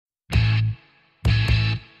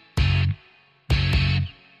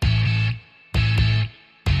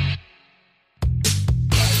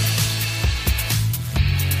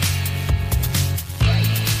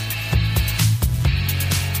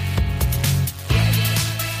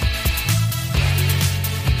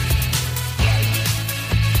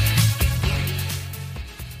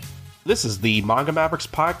This is the Manga Mavericks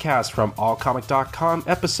podcast from allcomic.com,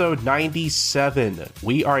 episode 97.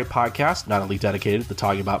 We are a podcast not only dedicated to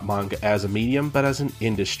talking about manga as a medium, but as an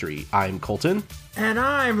industry. I'm Colton. And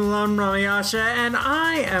I'm Lon Ramayasha, and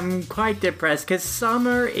I am quite depressed because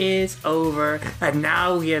summer is over, and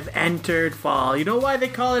now we have entered fall. You know why they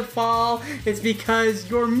call it fall? It's because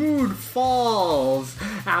your mood falls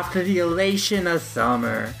after the elation of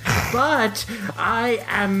summer. But I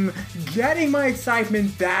am getting my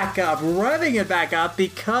excitement back up, revving it back up,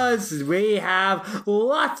 because we have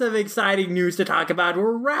lots of exciting news to talk about.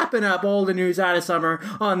 We're wrapping up all the news out of summer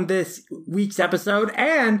on this week's episode,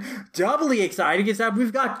 and doubly exciting is that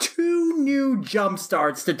we've got 2 new jump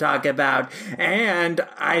starts to talk about, and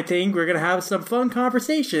I think we're going to have some fun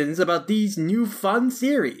conversations about these new fun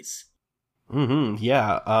series.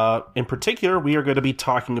 Yeah. In particular, we are going to be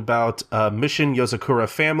talking about Mission Yozakura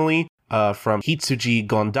Family from Hitsuji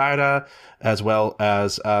Gondaira, as well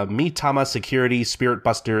as Mitama Security Spirit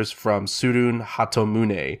Busters from Surun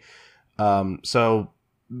Hatomune. So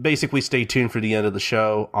basically stay tuned for the end of the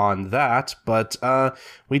show on that, but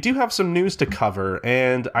we do have some news to cover,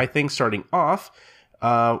 and I think starting off,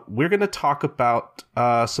 we're going to talk about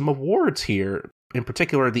some awards here, in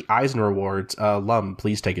particular the Eisner Awards. Lum,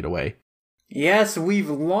 please take it away. Yes, we've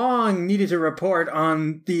long needed to report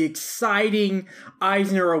on the exciting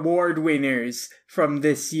Eisner Award winners from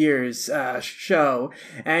this year's show.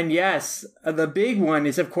 And yes, the big one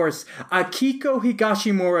is, of course, Akiko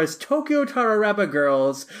Higashimura's Tokyo Tarareba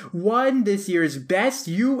Girls won this year's Best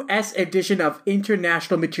U.S. Edition of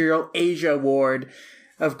International Material Asia Award.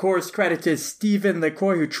 Of course, credit to Stephen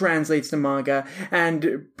LaCroix, who translates the manga,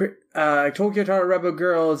 and Tokyo Tarareba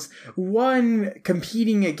Girls won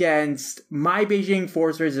competing against My Beijing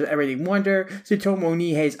Forcers of Everything Wonder, Tsutomu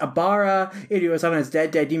Nihei's Abara, Iryo Asano's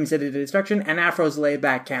Dead Demon City to Destruction, and Afro's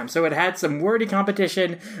Layback Camp. So it had some wordy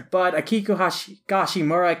competition, but Akiko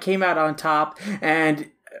Higashimura came out on top,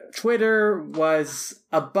 and Twitter was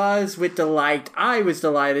abuzz with delight. I was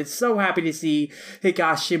delighted, so happy to see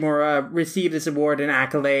Higashimura receive this award and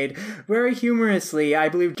accolade. Very humorously, I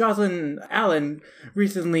believe Jocelyn Allen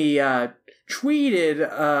recently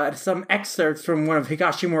tweeted some excerpts from one of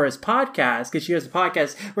Higashimura's podcasts, because she has a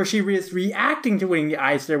podcast where she was reacting to winning the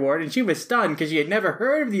Eisner Award, and she was stunned because she had never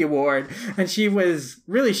heard of the award, and she was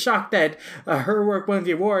really shocked that her work won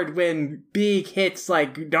the award when big hits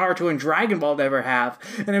like Naruto and Dragon Ball never have,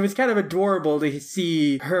 and it was kind of adorable to see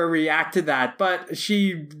her react to that, but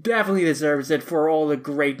she definitely deserves it for all the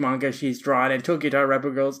great manga she's drawn, and Tokyo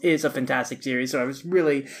Tarareba Girls is a fantastic series, so I was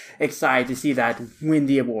really excited to see that win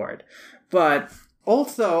the award. But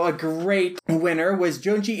also a great winner was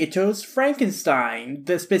Junji Ito's Frankenstein,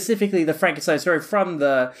 specifically the Frankenstein story from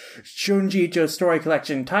the Junji Ito story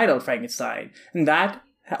collection titled Frankenstein. And that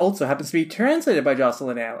also happens to be translated by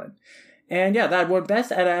Jocelyn Allen. And yeah, that won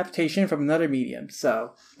Best Adaptation from Another Medium.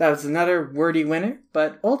 So that was another wordy winner.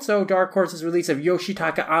 But also Dark Horse's release of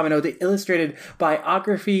Yoshitaka Amino, the illustrated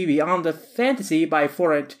biography Beyond the Fantasy by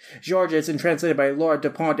Florent Georges and translated by Laura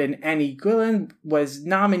Dupont and Annie Guillen, was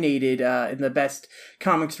nominated in the Best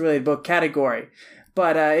Comics-Related Book category.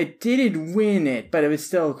 But it didn't win it, but it was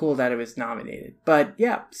still cool that it was nominated. But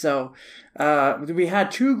yeah, so we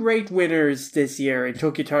had 2 great winners this year in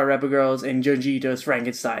Tokyo Tarareba Girls and Junji Ito's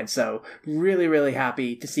Frankenstein. So really, really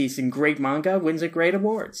happy to see some great manga win some great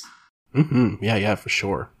awards. Yeah, for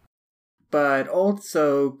sure. But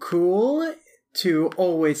also cool to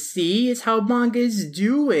always see is how manga is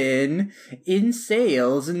doing in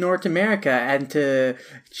sales in North America. And to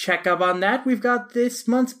check up on that, we've got this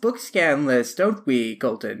month's book scan list, don't we,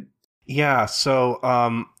 Colton? Yeah, so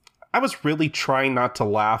I was really trying not to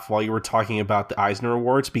laugh while you were talking about the Eisner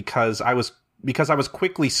Awards because I was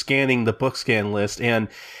quickly scanning the book scan list, and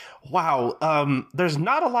wow, there's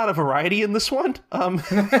not a lot of variety in this one.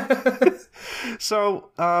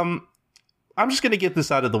 I'm just going to get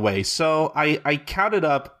this out of the way. So I counted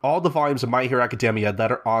up all the volumes of My Hero Academia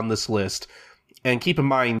that are on this list. And keep in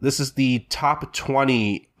mind, this is the top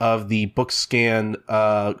 20 of the book scan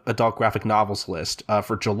adult graphic novels list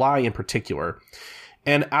for July in particular.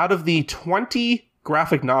 And out of the 20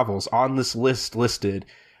 graphic novels on this list listed,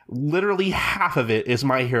 literally half of it is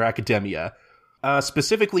My Hero Academia.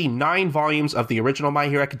 Specifically 9 volumes of the original My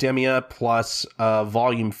Hero Academia plus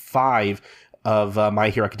volume 5 of My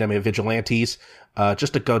Hero Academia Vigilantes.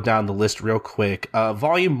 Just to go down the list real quick.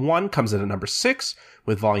 Volume 1 comes in at number 6,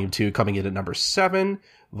 with Volume 2 coming in at number 7.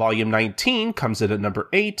 Volume 19 comes in at number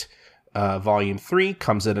 8. Volume 3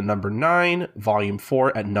 comes in at number 9. Volume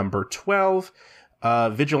 4 at number 12.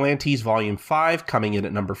 Vigilantes Volume 5 coming in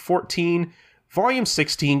at number 14. Volume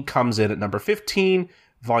 16 comes in at number 15.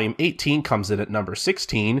 Volume 18 comes in at number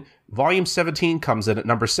 16. Volume 17 comes in at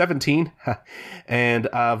number 17. And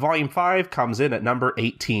Volume 5 comes in at number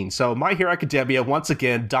 18. So My Hero Academia once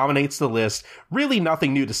again dominates the list. Really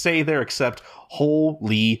nothing new to say there except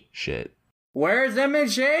holy shit. Where's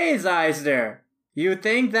MHA's, Eisner? You'd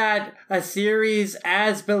think that a series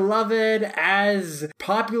as beloved, as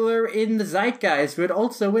popular in the zeitgeist would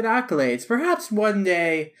also win accolades, perhaps one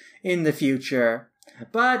day in the future.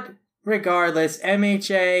 But regardless,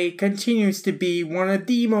 MHA continues to be one of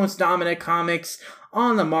the most dominant comics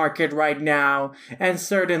on the market right now, and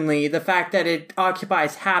certainly the fact that it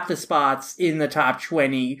occupies half the spots in the top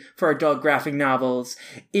 20 for adult graphic novels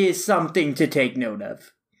is something to take note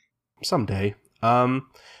of. Someday.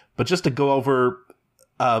 But just to go over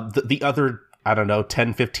the other, I don't know,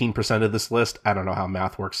 10-15% of this list, I don't know how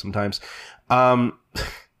math works sometimes.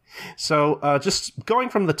 So just going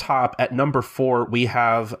from the top, at number 4, we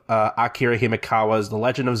have Akira Himekawa's The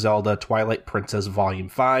Legend of Zelda Twilight Princess Volume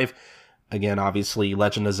 5. Again, obviously,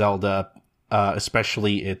 Legend of Zelda,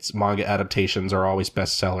 especially its manga adaptations, are always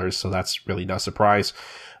bestsellers, so that's really no surprise.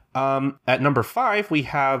 At number 5, we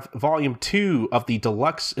have Volume 2 of the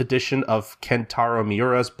deluxe edition of Kentaro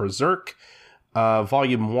Miura's Berserk.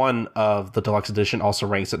 Volume 1 of the deluxe edition also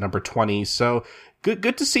ranks at number 20, so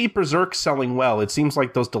good to see Berserk selling well. It seems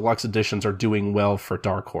like those deluxe editions are doing well for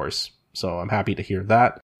Dark Horse, so I'm happy to hear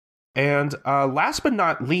that. And last but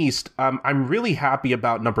not least, I'm really happy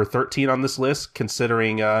about number 13 on this list,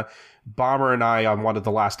 considering Bomber and I, on one of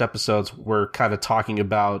the last episodes, were kind of talking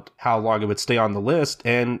about how long it would stay on the list,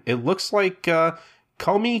 and it looks like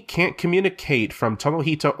Komi Can't Communicate from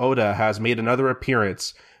Tomohito Oda has made another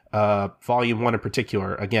appearance, Volume 1 in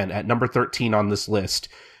particular, again, at number 13 on this list,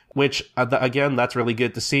 which, again, that's really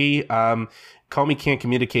good to see. Komi Can't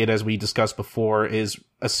Communicate, as we discussed before, is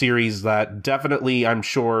a series that definitely, I'm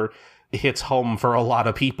sure, hits home for a lot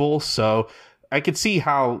of people, so I could see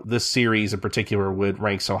how this series in particular would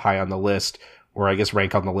rank so high on the list, or I guess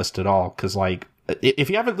rank on the list at all, because, like, if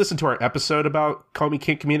you haven't listened to our episode about Komi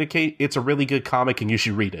Can't Communicate, it's a really good comic and you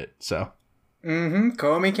should read it, so.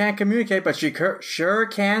 Komi can't communicate, but she sure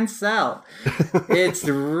can sell. It's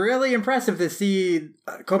really impressive to see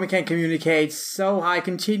Komi Can't Communicate so high,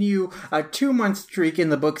 continue a 2-month streak in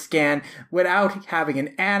the book scan without having an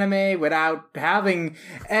anime, without having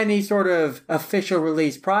any sort of official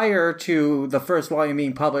release prior to the first volume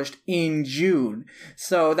being published in June.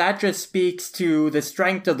 So that just speaks to the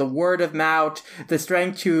strength of the word of mouth, the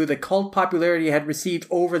strength to the cult popularity it had received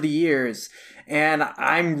over the years. And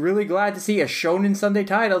I'm really glad to see a Shonen Sunday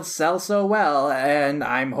title sell so well, and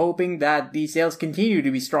I'm hoping that these sales continue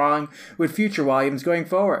to be strong with future volumes going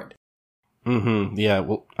forward. Yeah,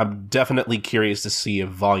 well, I'm definitely curious to see if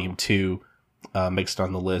Volume 2 makes it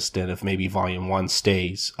on the list, and if maybe Volume 1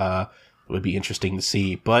 stays. It would be interesting to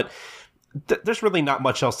see. But there's really not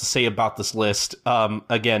much else to say about this list.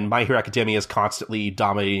 Again, My Hero Academia is constantly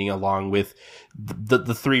dominating along with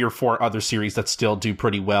the 3 or 4 other series that still do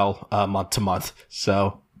pretty well month to month.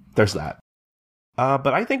 So there's that.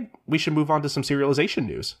 But I think we should move on to some serialization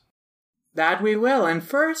news. That we will. And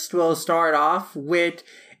first, we'll start off with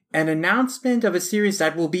an announcement of a series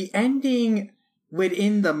that will be ending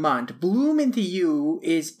within the month. Bloom Into You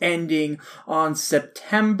is ending on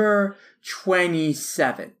September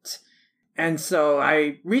 27th. And so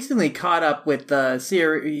I recently caught up with the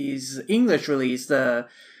series English release, the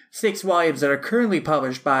 6 volumes that are currently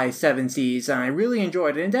published by Seven Seas, and I really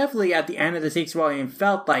enjoyed it. And definitely at the end of the 6th volume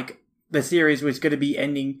felt like the series was going to be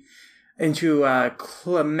ending into a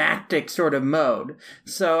climactic sort of mode.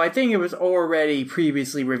 So I think it was already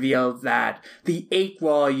previously revealed that the 8th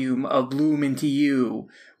volume of Bloom Into You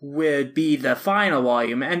would be the final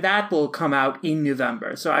volume, and that will come out in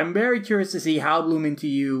November. So I'm very curious to see how Bloom Into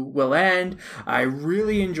You will end. I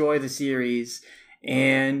really enjoy the series,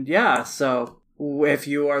 and yeah, so if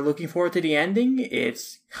you are looking forward to the ending,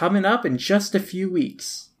 it's coming up in just a few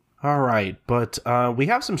weeks. All right, but we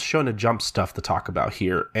have some Shonen Jump stuff to talk about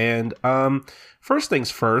here, and first things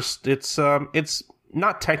first, it's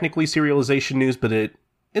not technically serialization news, but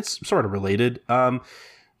it's sort of related.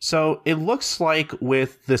 So it looks like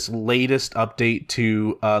with this latest update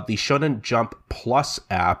to the Shonen Jump Plus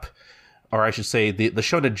app, or I should say the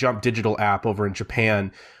Shonen Jump digital app over in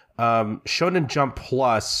Japan, Shonen Jump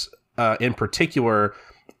Plus in particular,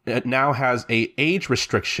 it now has a age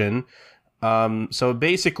restriction. So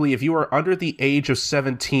basically, if you are under the age of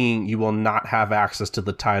 17, you will not have access to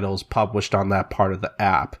the titles published on that part of the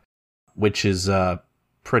app, which is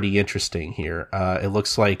pretty interesting here. It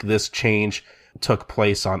looks like this change took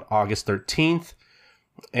place on August 13th.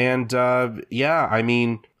 And yeah, I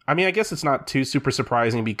mean, I guess it's not too super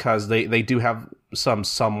surprising because they do have some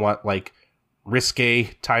somewhat like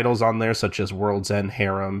risque titles on there, such as World's End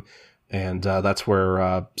Harem, and that's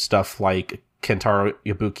where stuff like Kentaro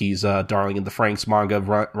Yabuki's Darling in the Franxx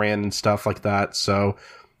manga ran and stuff like that. So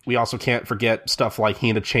we also can't forget stuff like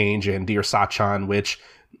Hina Change and Dear Sachan, which,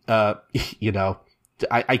 you know,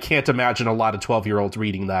 I can't imagine a lot of 12-year-olds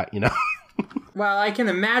reading that, you know? Well, I can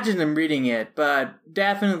imagine them reading it, but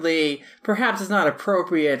definitely, perhaps it's not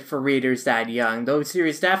appropriate for readers that young. Those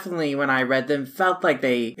series definitely, when I read them, felt like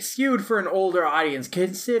they skewed for an older audience,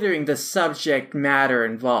 considering the subject matter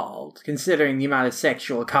involved, considering the amount of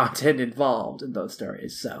sexual content involved in those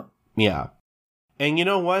stories, so. Yeah. And you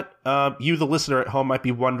know what? You, the listener at home, might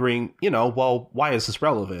be wondering, you know, well, why is this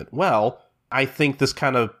relevant? Well, I think this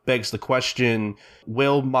kind of begs the question,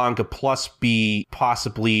 will Manga Plus be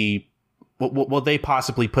possibly... Will they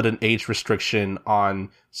possibly put an age restriction on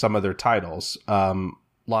some of their titles? Lum,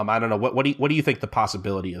 I don't know. What do you think the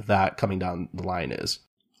possibility of that coming down the line is?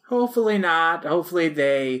 Hopefully not. Hopefully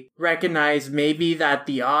they recognize maybe that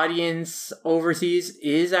the audience overseas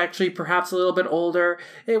is actually perhaps a little bit older.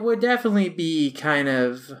 It would definitely be kind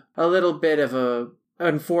of a little bit of a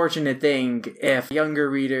unfortunate thing if younger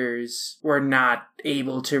readers were not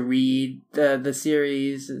able to read the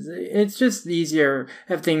series. It's just easier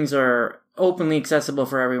if things are openly accessible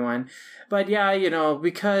for everyone. But yeah, you know,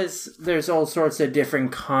 because there's all sorts of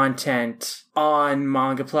different content on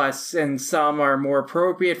Manga Plus, and some are more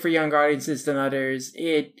appropriate for younger audiences than others,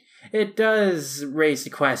 it does raise the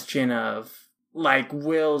question of, like,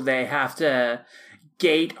 will they have to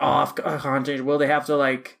gate off content? Will they have to,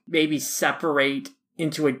 like, maybe separate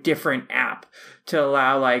into a different app to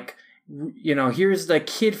allow, like, you know, here's the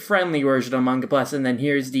kid-friendly version of Manga Plus, and then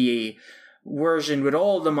here's the version with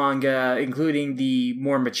all the manga, including the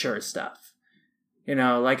more mature stuff. You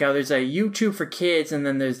know, like how there's a YouTube for kids and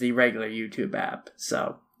then there's the regular YouTube app.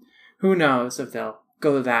 So, who knows if they'll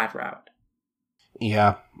go that route.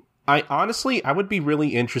 Yeah. I would be really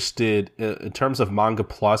interested in terms of Manga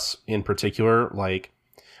Plus in particular. Like,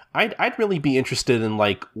 I'd really be interested in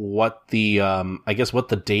like what the I guess what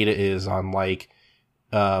the data is on like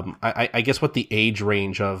I guess what the age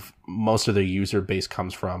range of most of their user base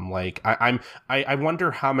comes from. Like, I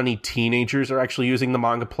wonder how many teenagers are actually using the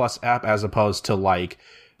Manga Plus app as opposed to like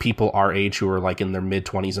people our age who are like in their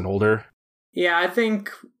mid-20s and older. Yeah, I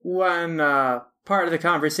think one part of the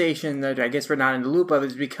conversation that I guess we're not in the loop of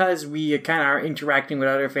is because we kind of are interacting with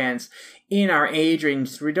other fans in our age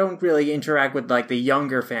range. We don't really interact with like the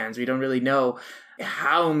younger fans. We don't really know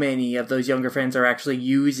how many of those younger fans are actually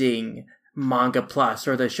using Manga Plus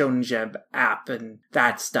or the Shonen Jump app and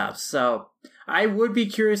that stuff. So I would be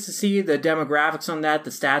curious to see the demographics on that,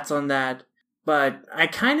 the stats on that. But I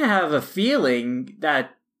kind of have a feeling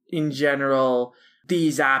that in general,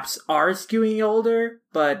 these apps are skewing older,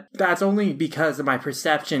 but that's only because of my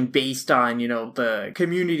perception based on, you know, the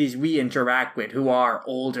communities we interact with who are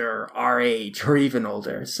older, our age, or even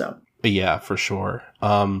older. So yeah, for sure.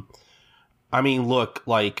 I mean, look,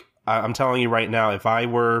 like I'm telling you right now, if I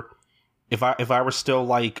were still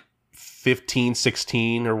like 15,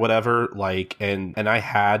 16 or whatever, like, and I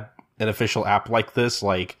had an official app like this,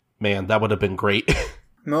 like, man, that would have been great.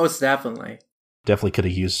 Most definitely. Definitely could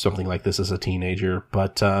have used something like this as a teenager.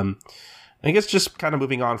 But I guess just kind of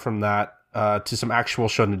moving on from that to some actual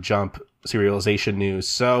Shonen Jump serialization news.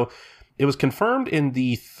 So it was confirmed in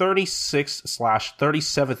the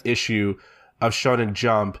 36th/37th issue of Shonen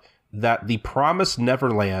Jump that The Promised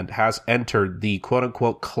Neverland has entered the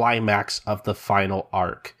quote-unquote climax of the final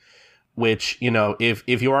arc. Which, you know, if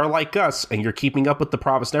you are like us and you're keeping up with The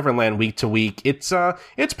Promised Neverland week to week, it's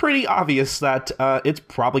pretty obvious that it's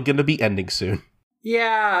probably going to be ending soon.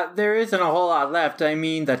 Yeah, there isn't a whole lot left. I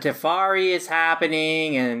mean, the Tefari is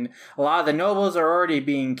happening, and a lot of the nobles are already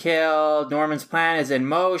being killed. Norman's plan is in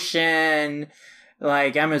motion.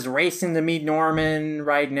 Like, Emma's racing to meet Norman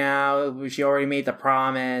right now. She already made the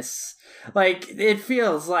promise. Like, it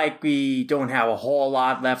feels like we don't have a whole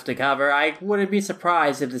lot left to cover. I wouldn't be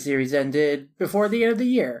surprised if the series ended before the end of the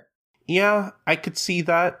year. Yeah, I could see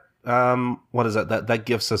that. What is that? That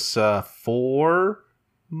gives us 4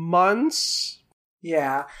 months?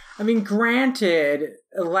 Yeah. I mean, granted,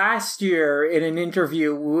 last year in an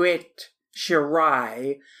interview with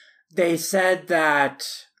Shirai, they said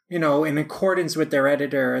that, you know, in accordance with their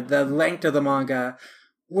editor, the length of the manga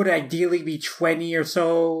would ideally be 20 or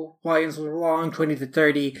so volumes long, 20 to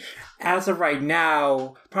 30. As of right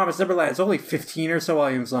now, Promised Neverland is only 15 or so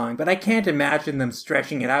volumes long, but I can't imagine them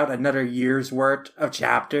stretching it out another year's worth of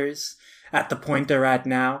chapters at the point they're at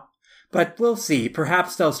now. But we'll see.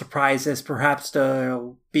 Perhaps they'll surprise us. Perhaps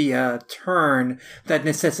there'll be a turn that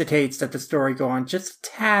necessitates that the story go on just a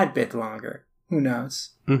tad bit longer. Who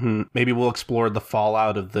knows? Mm-hmm. Maybe we'll explore the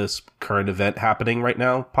fallout of this current event happening right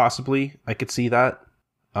now, possibly. I could see that.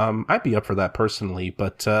 I'd be up for that personally,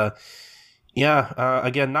 but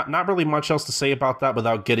again, not really much else to say about that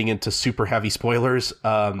without getting into super heavy spoilers.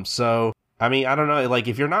 So, I mean, I don't know, like,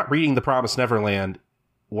 if you're not reading The Promised Neverland,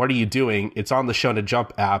 what are you doing? It's on the Shonen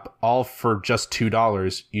Jump app, all for just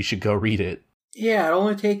 $2. You should go read it. Yeah, it'll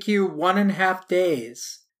only take you 1.5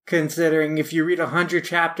 days. Considering if you read 100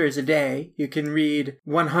 chapters a day, you can read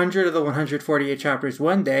 100 of the 148 chapters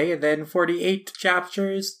one day, and then 48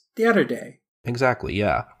 chapters the other day. Exactly,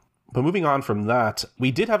 yeah. But moving on from that,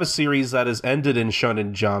 we did have a series that has ended in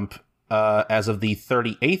Shonen Jump as of the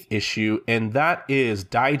 38th issue, and that is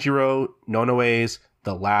Daijiro Nonoe's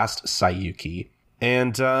The Last Saiyuki.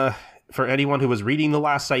 And for anyone who was reading The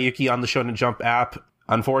Last Saiyuki on the Shonen Jump app,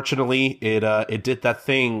 unfortunately, it did that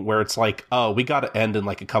thing where it's like, oh, we got to end in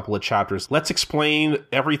like a couple of chapters. Let's explain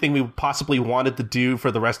everything we possibly wanted to do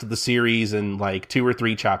for the rest of the series in like 2 or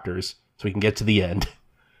 3 chapters so we can get to the end,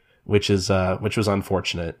 which was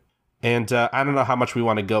unfortunate. And I don't know how much we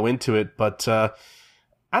want to go into it, but I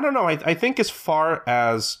don't know. I think as far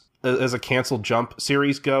as a canceled Jump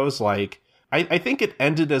series goes, like I think it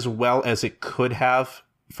ended as well as it could have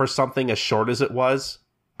for something as short as it was.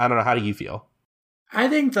 I don't know. How do you feel? I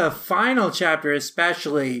think the final chapter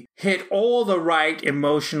especially hit all the right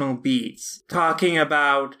emotional beats, talking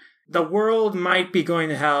about the world might be going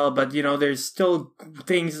to hell, but, you know, there's still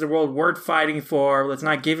things in the world worth fighting for. Let's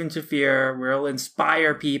not give in to fear. We'll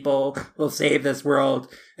inspire people. We'll save this world.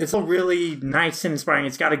 It's all really nice and inspiring.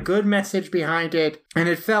 It's got a good message behind it, and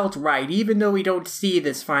it felt right. Even though we don't see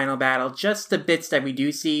this final battle, just the bits that we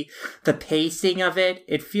do see, the pacing of it,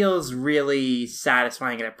 it feels really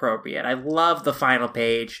satisfying and appropriate. I love the final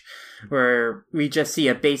page where we just see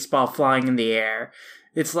a baseball flying in the air.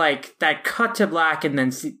 It's like that cut to black and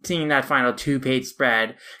then seeing that final 2-page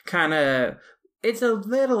spread kind of, it's a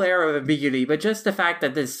little air of ambiguity, but just the fact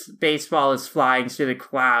that this baseball is flying through the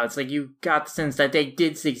clouds, like you got the sense that they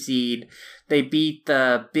did succeed. They beat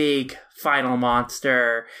the big final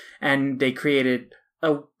monster and they created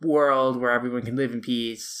a world where everyone can live in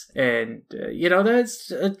peace. And,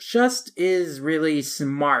 that's just is really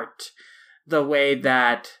smart the way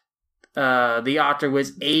that the author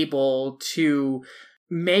was able to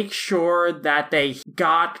make sure that they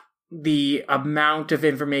got the amount of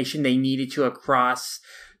information they needed to across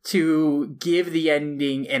to give the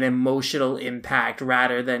ending an emotional impact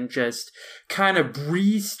rather than just kind of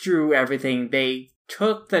breeze through everything. They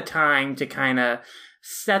took the time to kind of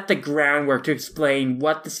set the groundwork to explain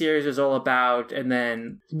what the series was all about and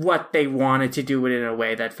then what they wanted to do it in a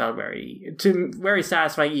way that felt very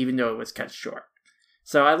satisfying, even though it was cut short.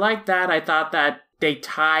 So I like that. I thought that they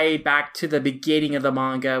tied back to the beginning of the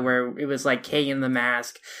manga where it was like K in the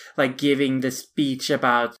Mask, like giving the speech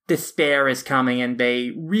about despair is coming, and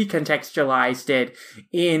they recontextualized it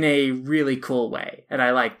in a really cool way. And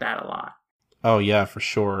I like that a lot. Oh, yeah, for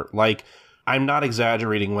sure. Like, I'm not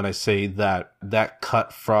exaggerating when I say that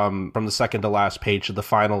cut from the second to last page to the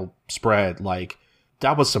final spread, like,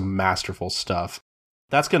 that was some masterful stuff.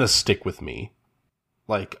 That's going to stick with me.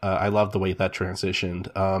 Like, I love the way that transitioned.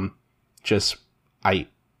 It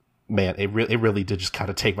really did just kind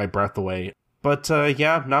of take my breath away. But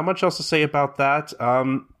not much else to say about that.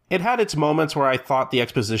 It had its moments where I thought the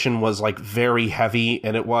exposition was like very heavy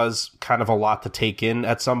and it was kind of a lot to take in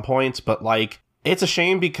at some points. But like, it's a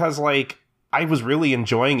shame because like I was really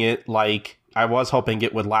enjoying it. Like I was hoping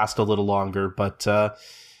it would last a little longer, but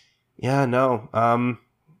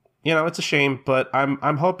it's a shame, but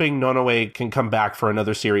I'm hoping Nonoe can come back for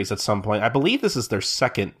another series at some point. I believe this is their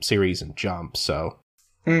second series in Jump, so.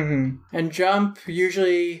 Mm-hmm. And Jump,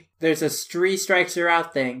 usually there's a 3 strikes you're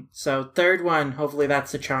out thing. So third one, hopefully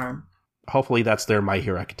that's the charm. Hopefully that's their My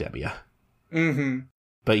Hero Academia. Mm-hmm.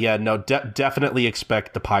 But yeah, no, definitely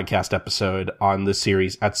expect the podcast episode on this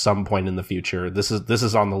series at some point in the future. This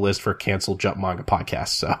is on the list for canceled Jump manga podcasts,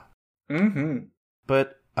 so. Mm-hmm.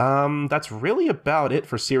 But that's really about it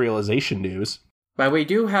for serialization news. But we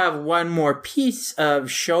do have one more piece of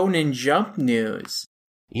Shonen Jump news.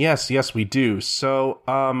 Yes, we do. So,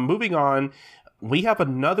 moving on, we have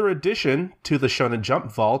another addition to the Shonen Jump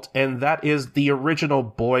vault, and that is the original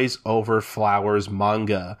Boys Over Flowers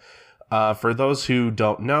manga. For those who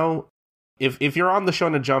don't know, if you're on the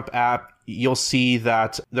Shonen Jump app, you'll see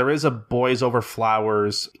that there is a Boys Over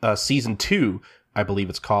Flowers season 2, I believe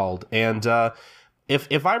it's called, and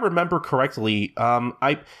if I remember correctly,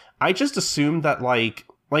 I just assumed that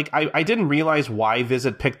I didn't realize why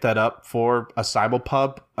Visit picked that up for a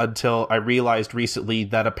simulpub until I realized recently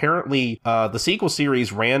that apparently the sequel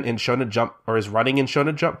series ran in Shonen Jump or is running in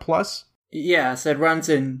Shonen Jump Plus. Yes, it runs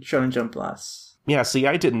in Shonen Jump Plus. Yeah, see,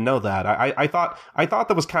 I didn't know that. I thought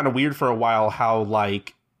that was kind of weird for a while how,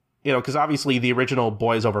 like, you know, because obviously the original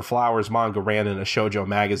Boys Over Flowers manga ran in a shoujo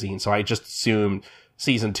magazine, so I just assumed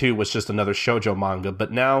season 2 was just another shoujo manga.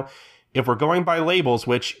 But now, if we're going by labels,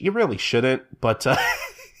 which you really shouldn't, but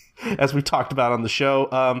as we talked about on the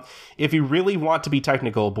show, if you really want to be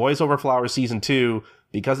technical, Boys Over Flowers season 2,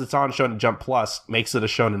 because it's on Shonen Jump Plus, makes it a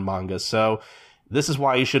shonen manga. So this is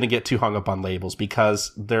why you shouldn't get too hung up on labels,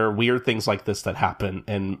 because there are weird things like this that happen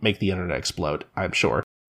and make the internet explode, I'm sure.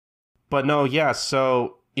 But no, yeah,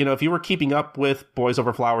 so, you know, if you were keeping up with Boys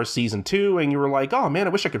Over Flowers season 2 and you were like, oh man, I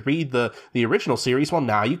wish I could read the original series, well,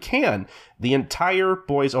 now you can. The entire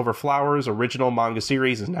Boys Over Flowers original manga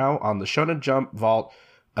series is now on the Shonen Jump Vault.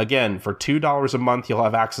 Again, for $2 a month, you'll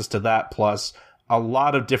have access to that, plus a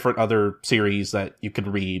lot of different other series that you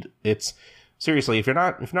can read. It's, seriously, if you're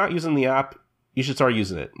not using the app, you should start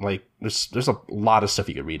using it. Like, there's a lot of stuff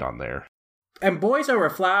you can read on there. And Boys Over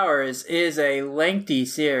Flowers is a lengthy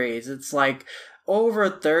series. It's like over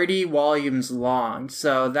 30 volumes long,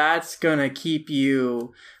 so that's gonna keep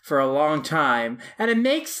you for a long time. And it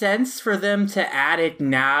makes sense for them to add it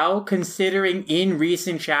now, considering in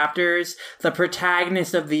recent chapters, the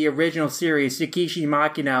protagonist of the original series, Tsukiji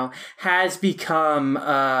Makino, has become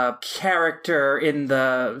a character in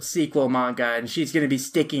the sequel manga, and she's gonna be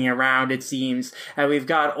sticking around, it seems. And we've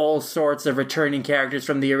got all sorts of returning characters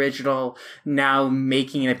from the original now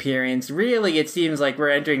making an appearance. Really, it seems like we're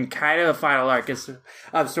entering kind of a final arc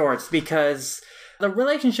of sorts, because the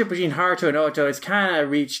relationship between Haruto and Oto has kind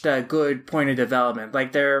of reached a good point of development.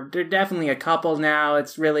 Like, they're definitely a couple now.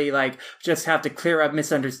 It's really like, just have to clear up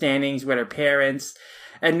misunderstandings with her parents.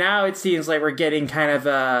 And now it seems like we're getting kind of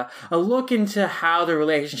a look into how the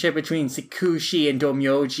relationship between Tsukushi and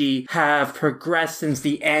Domyoji have progressed since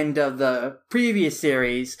the end of the previous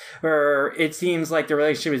series, where it seems like the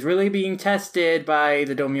relationship is really being tested by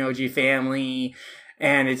the Domyoji family.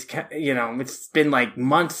 And it's, you know, it's been like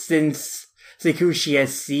months since Tsukushi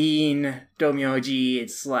has seen Domyoji.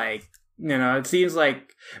 It's like, you know, it seems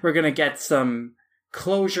like we're gonna get some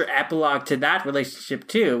closure epilogue to that relationship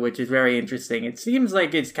too, which is very interesting. It seems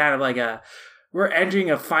like it's kind of like we're entering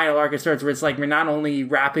a final arc of sorts where it's like we're not only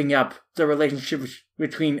wrapping up the relationship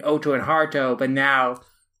between Oto and Haruto, but now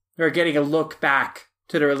we're getting a look back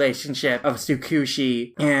to the relationship of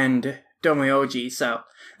Tsukushi and Domyoji. So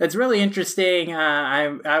it's really interesting.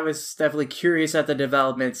 I was definitely curious at the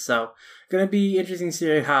developments, so gonna be interesting to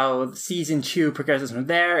see how season 2 progresses from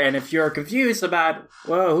there. And if you're confused about,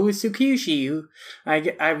 well, who is Tsukushi?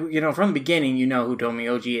 You know, from the beginning, you know who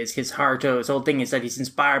Domyoji is. His whole thing is that he's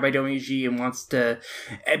inspired by Domyoji and wants to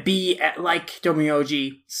be like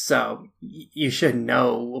Domyoji. So you should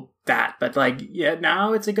know that. But like, yeah,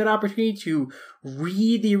 now it's a good opportunity to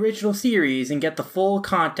read the original series and get the full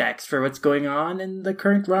context for what's going on in the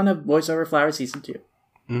current run of Boys Over Flowers season 2.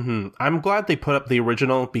 Mm-hmm. I'm glad they put up the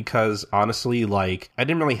original, because honestly, like, I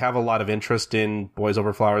didn't really have a lot of interest in Boys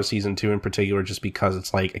Over Flowers season 2 in particular, just because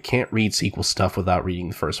it's like I can't read sequel stuff without reading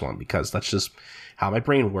the first one, because that's just how my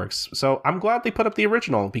brain works. So I'm glad they put up the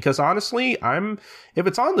original, because honestly, if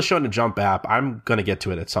it's on the Shonen Jump app, I'm gonna get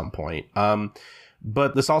to it at some point.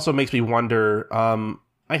 But this also makes me wonder,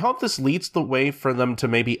 I hope this leads the way for them to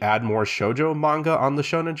maybe add more shoujo manga on the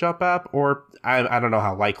Shonen Jump app, or I don't know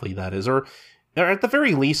how likely that is, or at the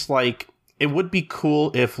very least, like, it would be cool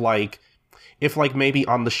if maybe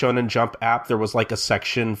on the Shonen Jump app there was like a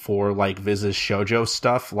section for like Viz's shoujo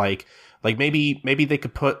stuff, like maybe they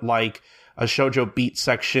could put like a shoujo beat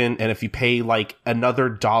section, and if you pay like another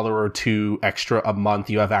 $1 or $2 extra a month,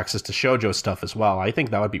 you have access to shoujo stuff as well. I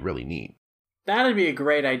think that would be really neat. That'd be a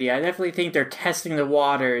great idea. I definitely think they're testing the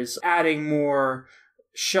waters, adding more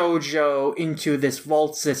shoujo into this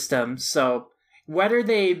vault system. So whether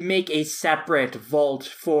they make a separate vault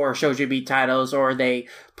for Shoujo Beat titles or they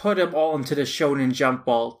put them all into the Shonen Jump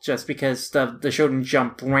vault just because the Shonen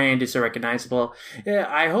Jump brand is so recognizable,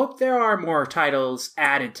 I hope there are more titles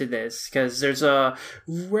added to this, because there's a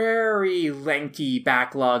very lengthy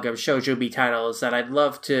backlog of Shoujo Beat titles that I'd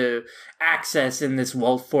love to access in this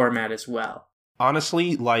vault format as well.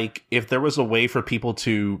 Honestly, like, if there was a way for people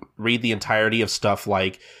to read the entirety of stuff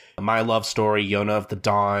like My Love Story, Yona of the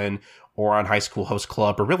Dawn, or on High School Host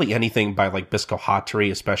Club, or really anything by like Bisco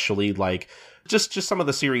Hattori, especially, like just some of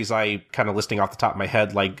the series I kind of listing off the top of my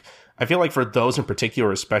head, like I feel like for those in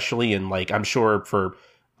particular especially, and like I'm sure for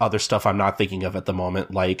other stuff I'm not thinking of at the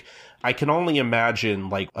moment, like I can only imagine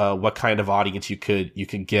like what kind of audience you could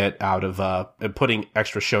get out of putting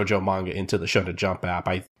extra shoujo manga into the Shonen Jump app.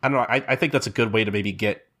 I don't know, I think that's a good way to maybe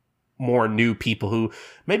get more new people who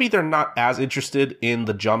maybe they're not as interested in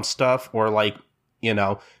the Jump stuff, or like, you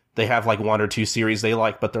know, they have like one or two series they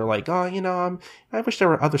like, but they're like, oh, you know, I wish there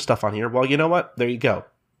were other stuff on here. Well, you know what? There you go.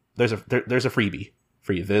 There's a freebie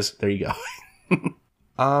for you, Viz. There you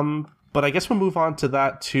go. But I guess we'll move on to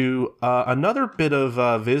that to another bit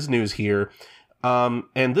of Viz news here.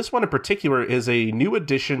 And this one in particular is a new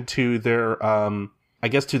addition to their,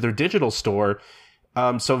 to their digital store.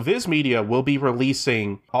 So Viz Media will be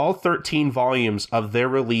releasing all 13 volumes of their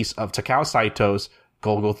release of Takao Saito's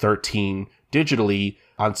Golgo 13 digitally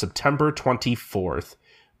on September 24th.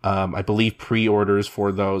 I believe pre-orders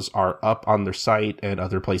for those are up on their site and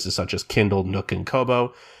other places such as Kindle, Nook, and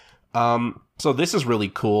Kobo. So this is really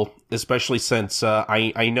cool, especially since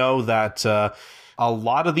I know that a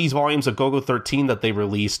lot of these volumes of Golgo 13 that they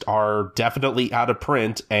released are definitely out of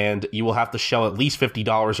print, and you will have to shell at least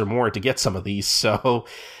 $50 or more to get some of these. So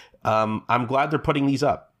I'm glad they're putting these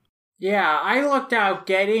up. Yeah, I looked out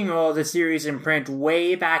getting all the series in print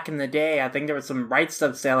way back in the day. I think there was some Right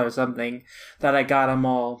Stuff sale or something that I got them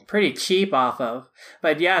all pretty cheap off of.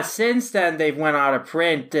 But yeah, since then they've went out of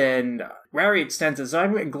print and very extensive. So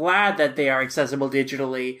I'm glad that they are accessible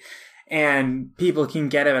digitally and people can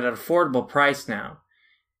get them at an affordable price now.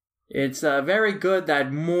 It's very good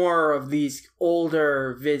that more of these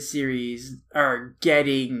older Viz series are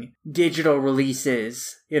getting digital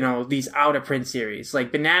releases, you know, these out-of-print series.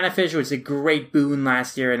 Like Banana Fish was a great boon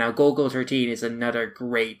last year, and now Golgo 13 is another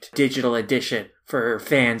great digital edition for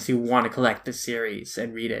fans who want to collect the series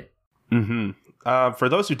and read it. Mm-hmm. For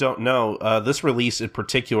those who don't know, this release in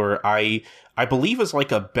particular, I believe is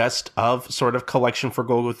like a best of sort of collection for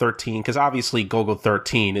Golgo 13, because obviously Golgo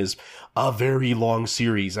 13 is a very long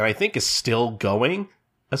series, and I think is still going,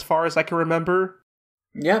 as far as I can remember.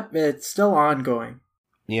 Yep, it's still ongoing.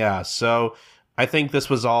 Yeah, so I think this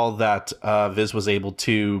was all that Viz was able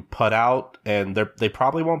to put out, and they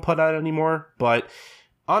probably won't put out anymore, but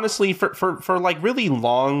honestly, for like really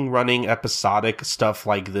long-running episodic stuff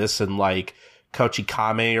like this, and like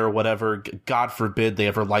Kochikame or whatever, God forbid they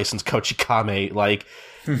ever license Kochikame, like,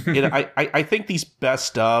 you know, I think these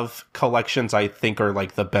best of collections, I think, are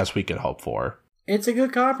like the best we could hope for. It's a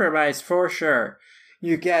good compromise for sure.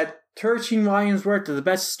 You get 13 volumes worth of the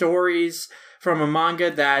best stories from a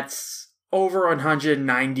manga that's over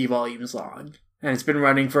 190 volumes long, and it's been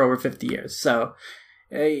running for over 50 years. So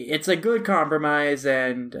it's a good compromise,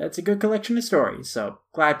 and it's a good collection of stories. So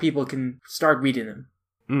glad people can start reading them.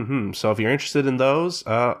 Mm-hmm. So if you're interested in those,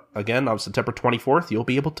 again, on September 24th, you'll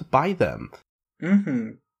be able to buy them. Mm-hmm.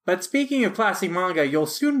 But speaking of classic manga, you'll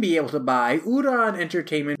soon be able to buy. Udon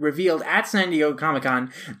Entertainment revealed at San Diego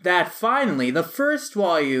Comic-Con that finally the first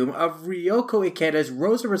volume of Ryoko Ikeda's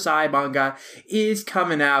Rosa Versailles manga is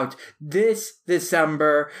coming out this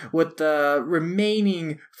December, with the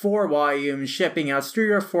remaining 4 volumes shipping out 3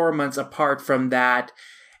 or 4 months apart from that.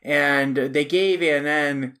 And they gave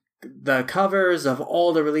ANN the covers of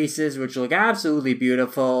all the releases, which look absolutely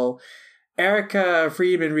beautiful. Erica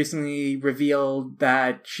Friedman recently revealed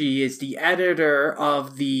that she is the editor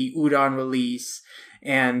of the Udon release,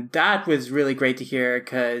 and that was really great to hear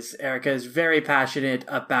because Erica is very passionate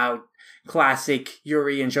about classic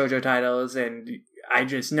Yuri and shoujo titles, and I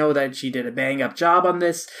just know that she did a bang-up job on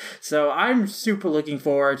this. So I'm super looking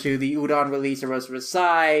forward to the Udon release of Rosa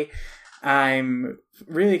Versailles. I'm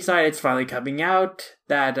really excited it's finally coming out,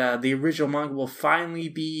 that the original manga will finally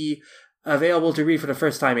be available to read for the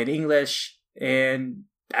first time in English, and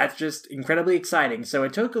that's just incredibly exciting. So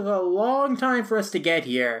it took a long time for us to get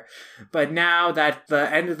here, but now that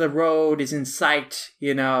the end of the road is in sight,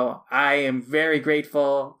 you know, I am very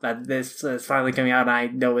grateful that this is finally coming out, and I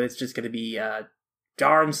know it's just going to be a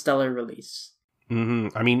darn stellar release.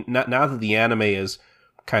 Mm-hmm. I mean, now that the anime is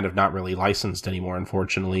kind of not really licensed anymore,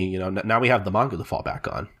 unfortunately, you know, now we have the manga to fall back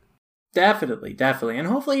on. Definitely. And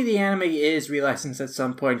hopefully the anime is relicensed at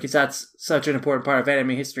some point, because that's such an important part of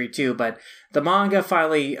anime history too. But the manga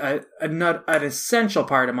finally, an essential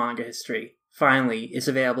part of manga history, finally is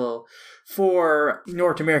available for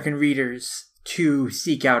North American readers to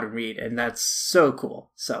seek out and read. And that's so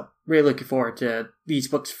cool. So really looking forward to these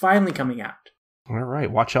books finally coming out. All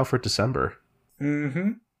right. Watch out for December. Mm-hmm.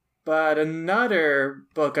 But another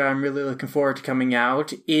book I'm really looking forward to coming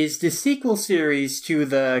out is the sequel series to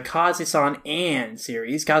the Kaze-san Anne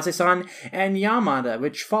series, Kaze-san and Yamada,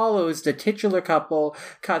 which follows the titular couple,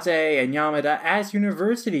 Kaze and Yamada, as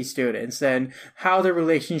university students, and how their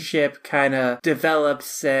relationship kind of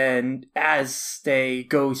develops and as they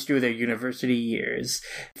go through their university years.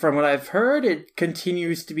 From what I've heard, it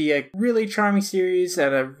continues to be a really charming series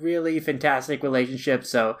and a really fantastic relationship,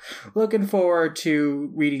 so looking forward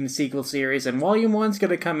to reading sequel series, and Volume 1's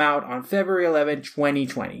going to come out on February 11,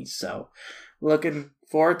 2020. So, looking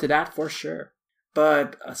forward to that for sure.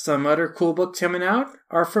 But some other cool books coming out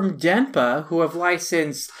are from Denpa, who have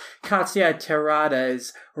licensed Katsuya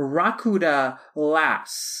Terada's Rakuda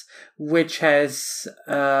Laughs, which is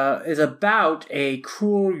about a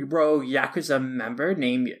cruel rogue Yakuza member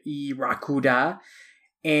named Rakuda.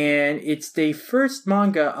 And it's the first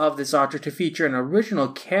manga of this author to feature an original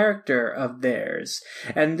character of theirs.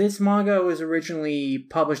 And this manga was originally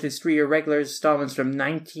published as 3 irregular installments from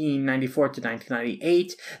 1994 to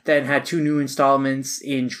 1998, then had 2 new installments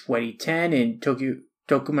in 2010 in Tokuma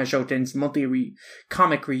Shoten's monthly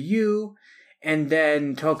comic Ryu, and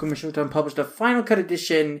then Tokuma Shoten published a final cut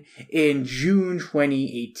edition in June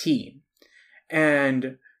 2018.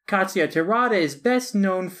 And Katsuya Terada is best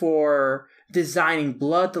known for designing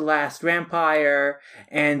Blood the Last Vampire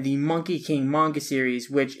and the Monkey King manga series,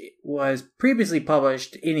 which was previously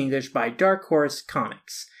published in English by Dark Horse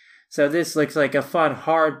Comics. So this looks like a fun,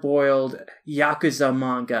 hard-boiled Yakuza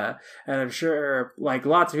manga, and I'm sure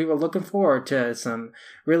lots of people are looking forward to some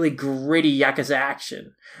really gritty Yakuza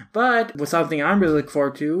action. But with something I'm really looking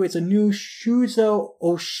forward to, it's a new Shuzo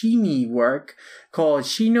Oshimi work called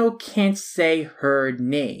Shino Can't Say Her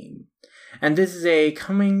Name. And this is a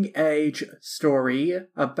coming-age story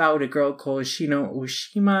about a girl called Shino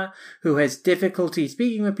Oshima who has difficulty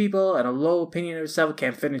speaking with people and a low opinion of herself,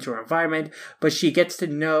 can't fit into her environment, but she gets to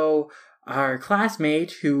know her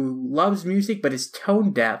classmate who loves music but is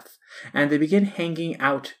tone deaf, and they begin hanging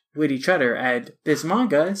out with each other. And this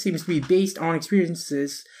manga seems to be based on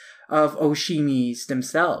experiences of Oshimis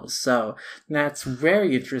themselves, so that's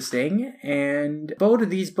very interesting. And both of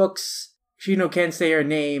these books, Shino Can't Say Her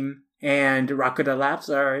Name and Rakuda Laughs,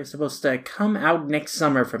 are supposed to come out next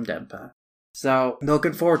summer from Denpa. So,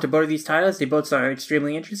 looking forward to both of these titles. They both sound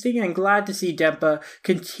extremely interesting, and glad to see Denpa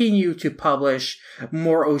continue to publish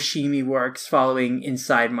more Oshimi works following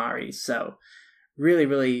Inside Mari. So, really,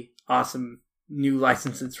 really awesome new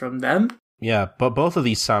licenses from them. Yeah, but both of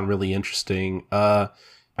these sound really interesting. I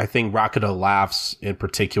think Rakuda Laughs in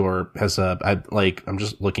particular has I'm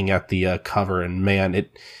just looking at the cover, and man,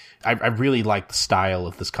 I really like the style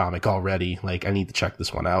of this comic already. I need to check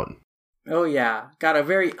this one out. Oh yeah, got a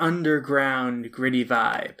very underground, gritty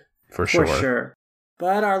vibe. For sure. For sure.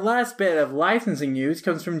 But our last bit of licensing news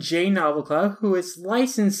comes from J Novel Club, who is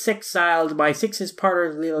licensed Sixiled by Six's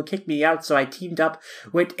partner Lilo Kick Me Out, so I teamed up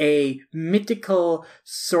with a mythical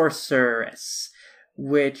sorceress,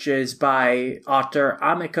 which is by author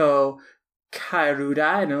Amiko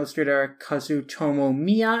Karuda and illustrator Kazutomo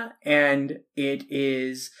Miya, and it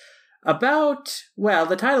is about, well,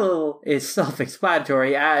 the title is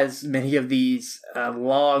self-explanatory, as many of these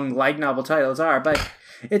long light novel titles are, but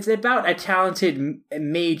it's about a talented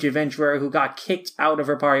mage adventurer who got kicked out of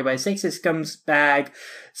her party by Six's scumbag,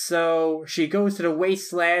 so she goes to the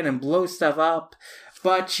wasteland and blows stuff up,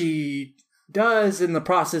 but she does in the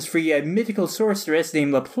process free a mythical sorceress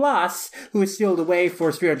named Laplace, who is sealed away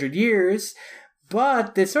for 300 years.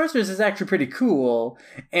 But the sorceress is actually pretty cool,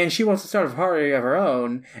 and she wants to start a party of her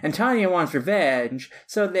own, and Tanya wants revenge,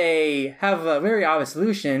 so they have a very obvious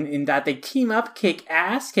solution in that they team up, kick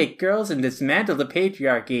ass, kick girls, and dismantle the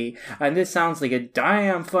patriarchy. And this sounds like a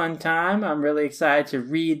damn fun time. I'm really excited to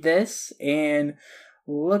read this, and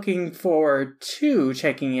looking forward to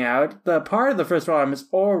checking it out. The part of the first volume is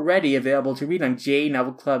already available to read on J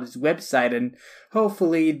Novel Club's website, and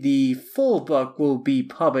hopefully the full book will be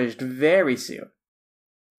published very soon.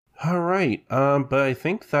 All right, but I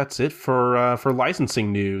think that's it for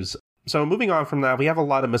licensing news. So moving on from that, we have a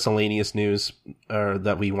lot of miscellaneous news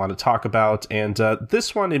that we want to talk about, and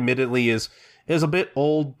this one, admittedly, is a bit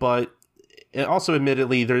old, but also,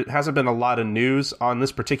 admittedly, there hasn't been a lot of news on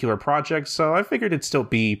this particular project, so I figured it'd still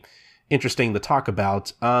be interesting to talk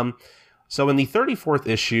about. So in the 34th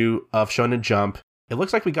issue of Shonen Jump, it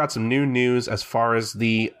looks like we got some new news as far as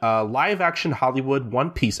the live-action Hollywood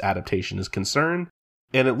One Piece adaptation is concerned.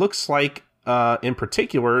 And it looks like, in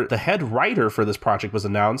particular, the head writer for this project was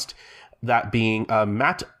announced, that being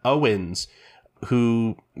Matt Owens,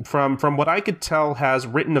 who, from what I could tell, has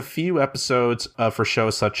written a few episodes for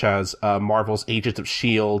shows such as Marvel's Agents of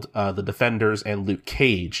S.H.I.E.L.D., The Defenders, and Luke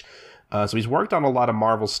Cage. So he's worked on a lot of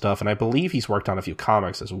Marvel stuff, and I believe he's worked on a few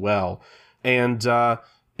comics as well. And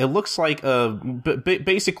it looks like,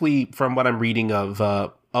 basically, from what I'm reading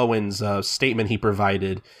of Owens' statement he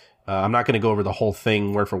provided, I'm not going to go over the whole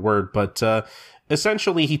thing word for word, but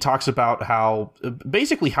essentially he talks about how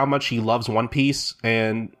much he loves One Piece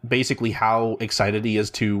and basically how excited he is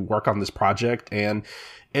to work on this project. And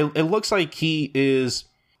it looks like he's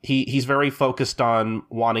very focused on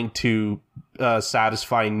wanting to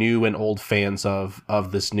satisfy new and old fans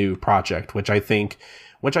of this new project, which I think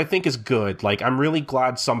is good. Like, I'm really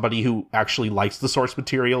glad somebody who actually likes the source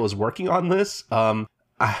material is working on this.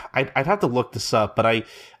 I'd have to look this up, but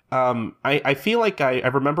I feel like I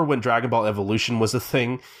remember when Dragon Ball Evolution was a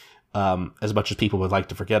thing, as much as people would like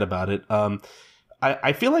to forget about it.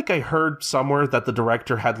 I feel like I heard somewhere that the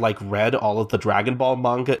director had like read all of the Dragon Ball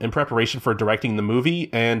manga in preparation for directing the movie.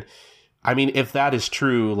 And I mean, if that is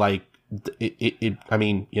true, like I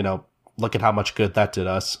mean, you know, look at how much good that did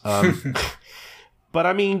us. But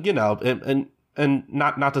I mean, you know, and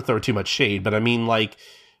not to throw too much shade, but I mean, like,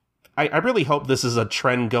 I really hope this is a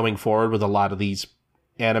trend going forward with a lot of these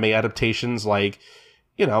anime adaptations. Like,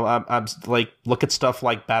 you know, I'm like, look at stuff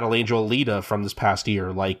like Battle Angel Alita from this past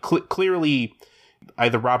year. Like, clearly,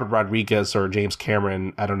 either Robert Rodriguez or James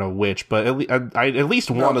Cameron, I don't know which, but at least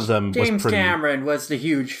one of them was pretty... James Cameron was the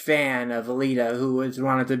huge fan of Alita, who was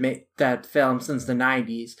wanted to make that film since the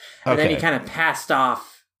 90s. And then he kind of passed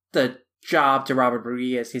off the job to Robert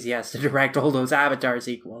Rodriguez because he has to direct all those Avatar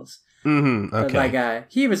sequels. Mm-hmm, okay. But,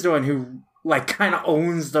 like, he was the one who, like, kind of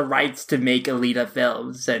owns the rights to make Alita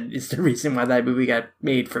films, and is the reason why that movie got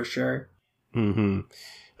made for sure.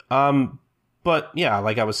 Mm-hmm. But yeah,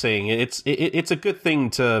 like I was saying, it's a good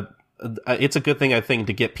thing I think,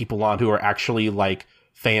 to get people on who are actually like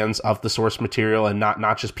fans of the source material, and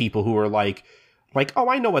not just people who are like, oh,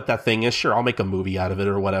 I know what that thing is. Sure, I'll make a movie out of it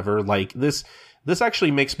or whatever. Like, this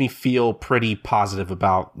actually makes me feel pretty positive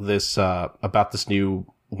about this new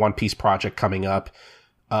One Piece project coming up.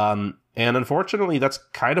 And unfortunately, that's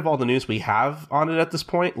kind of all the news we have on it at this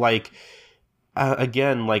point. Like,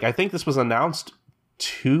 again, like, I think this was announced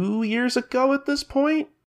 2 years ago at this point.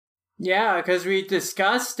 Yeah, because we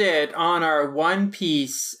discussed it on our One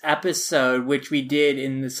Piece episode, which we did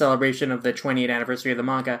in the celebration of the 20th anniversary of the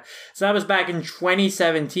manga. So that was back in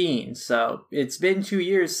 2017. So it's been 2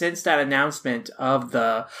 years since that announcement of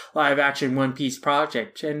the live-action One Piece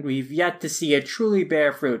project, and we've yet to see it truly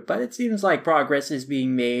bear fruit, but it seems like progress is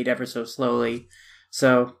being made ever so slowly.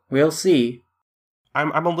 So we'll see.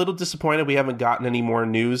 I'm a little disappointed we haven't gotten any more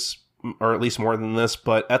news, or at least more than this,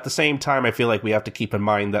 but at the same time, I feel like we have to keep in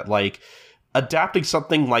mind that, like, adapting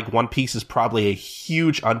something like One Piece is probably a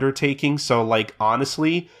huge undertaking. So, like,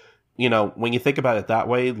 honestly, you know, when you think about it that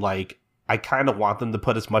way, like, I kind of want them to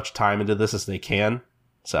put as much time into this as they can.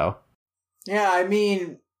 So, yeah, I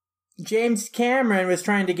mean, James Cameron was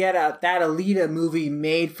trying to get that Alita movie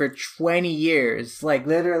made for 20 years. Like,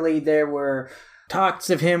 literally, there were talks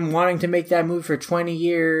of him wanting to make that movie for 20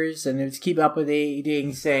 years, and it was keep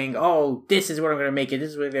updating, saying, oh, this is what I'm going to make it, this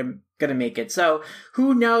is what I'm going to make it. So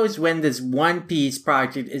who knows when this One Piece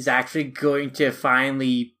project is actually going to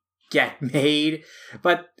finally get made.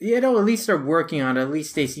 But, you know, at least they're working on it. At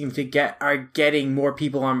least they seem to are getting more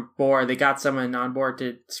people on board. They got someone on board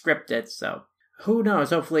to script it, so who knows?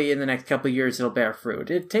 Hopefully in the next couple of years it'll bear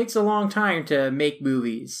fruit. It takes a long time to make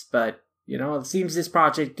movies, but you know, it seems this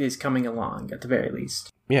project is coming along, at the very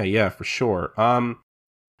least. Yeah, for sure.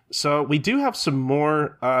 So we do have some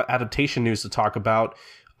more adaptation news to talk about.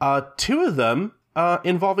 Two of them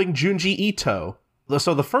involving Junji Ito.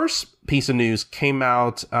 So the first piece of news came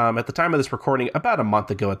out at the time of this recording about a month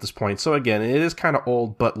ago at this point. So again, it is kind of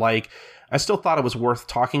old, but like, I still thought it was worth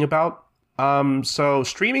talking about. So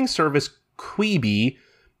streaming service Quibi,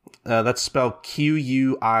 that's spelled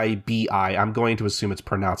Quibi. I'm going to assume it's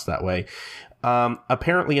pronounced that way.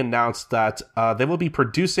 Apparently announced that they will be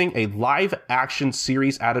producing a live-action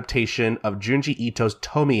series adaptation of Junji Ito's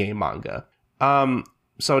Tomie manga.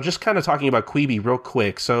 So just kind of talking about Quibi real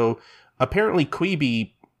quick. So apparently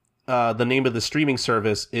Quibi, the name of the streaming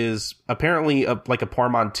service, is apparently like a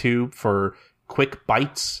portmanteau for Quick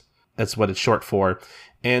Bites. That's what it's short for.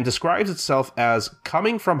 And describes itself as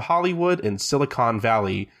coming from Hollywood and Silicon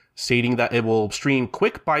Valley, stating that it will stream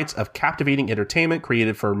quick bites of captivating entertainment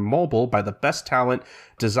created for mobile by the best talent,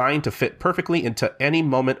 designed to fit perfectly into any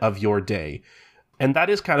moment of your day. And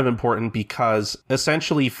that is kind of important because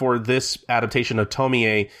essentially for this adaptation of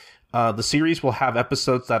Tomie, the series will have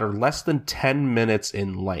episodes that are less than 10 minutes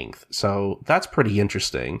in length. So that's pretty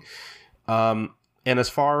interesting. And as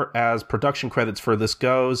far as production credits for this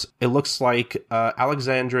goes, it looks like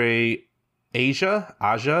Alexandre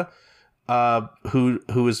Aja,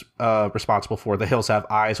 who is responsible for The Hills Have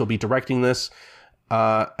Eyes, will be directing this,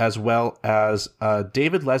 as well as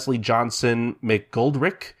David Leslie Johnson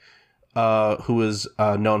McGoldrick, who is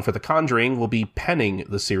known for The Conjuring, will be penning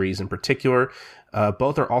the series in particular.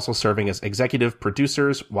 Both are also serving as executive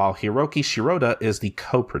producers, while Hiroki Shiroda is the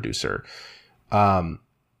co-producer.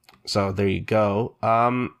 So there you go.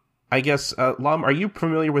 I guess, Lum, are you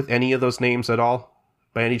familiar with any of those names at all,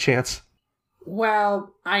 by any chance?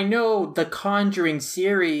 Well, I know the Conjuring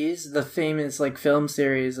series, the famous like film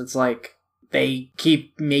series, it's like they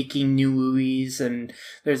keep making new movies, and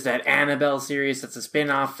there's that Annabelle series that's a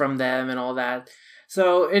spin-off from them and all that.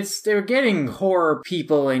 So they're getting horror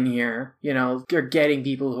people in here, they're getting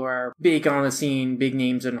people who are big on the scene, big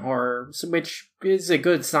names in horror, which is a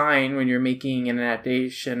good sign when you're making an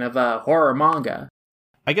adaptation of a horror manga.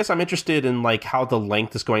 I guess I'm interested in like how the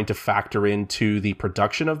length is going to factor into the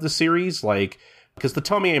production of the series, like because the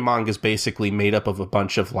Tomie manga is basically made up of a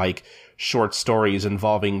bunch of like short stories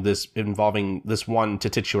involving this one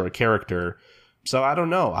titular character. So I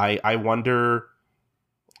don't know. I wonder,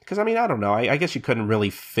 because I mean I don't know. I guess you couldn't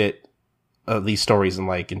really fit these stories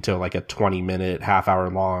into like a 20-minute,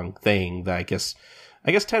 half-hour long thing. That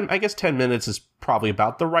I guess 10 minutes is probably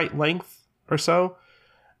about the right length or so.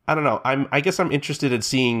 I don't know. I guess I'm interested in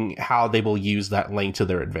seeing how they will use that length to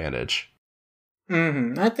their advantage.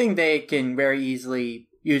 Mm-hmm. I think they can very easily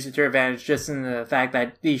use it to their advantage, just in the fact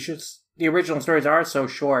that the original stories are so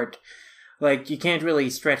short. Like, you can't really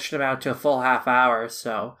stretch them out to a full half hour,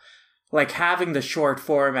 so like having the short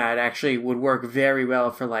format actually would work very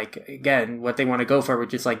well for like, again, what they want to go for,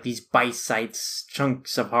 which is like these bite-sized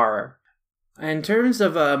chunks of horror. In terms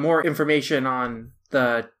of more information on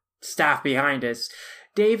the staff behind this,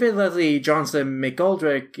 David Leslie Johnson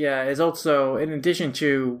McGoldrick is also, in addition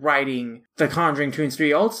to writing The Conjuring 2 and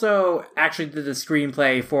 3, also actually did the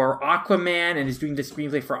screenplay for Aquaman and is doing the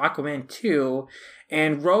screenplay for Aquaman 2,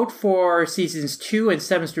 and wrote for seasons 2 and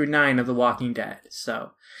 7 through 9 of The Walking Dead.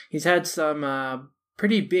 So he's had some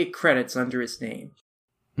pretty big credits under his name.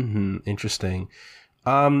 Mm-hmm. Interesting.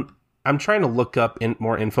 I'm trying to look up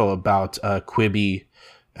more info about Quibi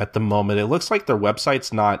at the moment. It looks like their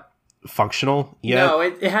website's not functional yet. No,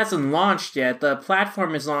 it hasn't launched yet. The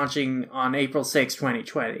platform is launching on April 6,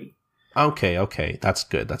 2020. Okay. That's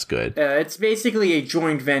good. It's basically a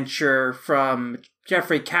joint venture from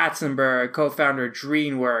Jeffrey Katzenberg, co-founder of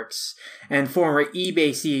DreamWorks, and former eBay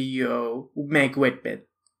CEO Meg Whitman.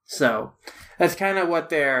 So that's kind of what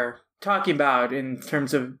they're talking about in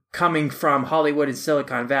terms of coming from Hollywood and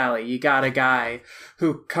Silicon Valley. You got a guy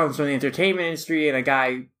who comes from the entertainment industry and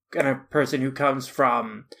a person who comes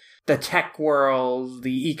from the tech world,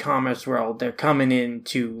 the e-commerce world. They're coming in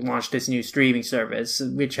to launch this new streaming service,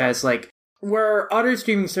 which has where other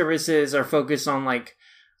streaming services are focused on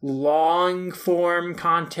long form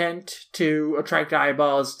content to attract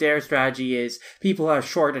eyeballs. Their strategy is people have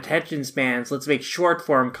short attention spans. Let's make short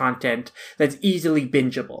form content that's easily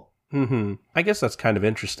bingeable. Mm-hmm. I guess that's kind of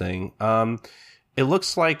interesting. It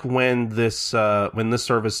looks like when this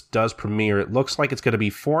service does premiere, it looks like it's going to be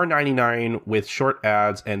 $4.99 with short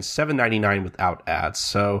ads and $7.99 without ads.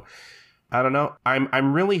 So I don't know.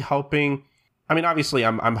 I'm really hoping. I mean, obviously,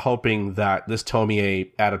 I'm hoping that this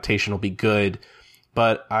Tomie adaptation will be good,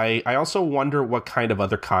 but I also wonder what kind of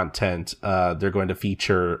other content they're going to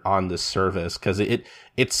feature on this service, because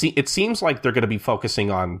it seems like they're going to be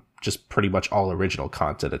focusing on just pretty much all original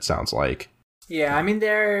content. It sounds like. Yeah, I mean,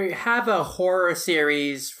 they have a horror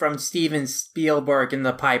series from Steven Spielberg in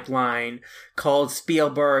the pipeline called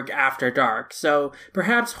Spielberg After Dark. So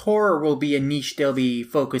perhaps horror will be a niche they'll be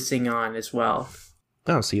focusing on as well.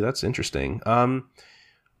 Oh, see, that's interesting.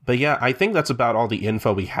 But yeah, I think that's about all the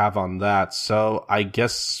info we have on that. So I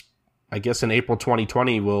guess in April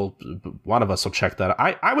 2020, one of us will check that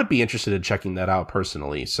out. I would be interested in checking that out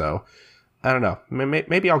personally. So I don't know.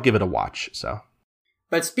 Maybe I'll give it a watch. So.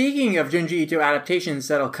 But speaking of Junji Ito adaptations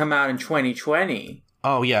that'll come out in 2020.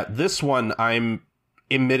 Oh, yeah. This one, I'm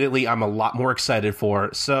a lot more excited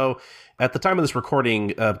for. So at the time of this recording,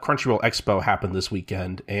 Crunchyroll Expo happened this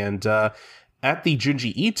weekend. And at the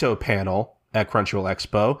Junji Ito panel at Crunchyroll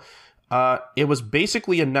Expo, it was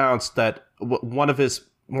basically announced that one of his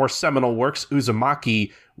more seminal works,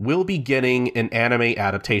 Uzumaki, will be getting an anime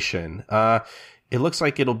adaptation. It looks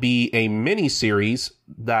like it'll be a mini-series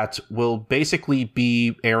that will basically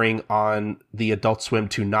be airing on the Adult Swim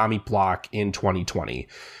Toonami block in 2020.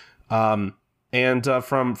 From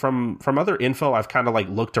other info, I've kind of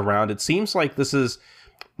looked around. It seems like this is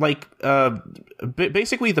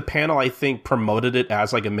basically the panel, I think, promoted it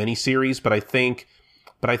as a mini-series, but I think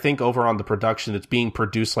over on the production, it's being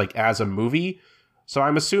produced as a movie. So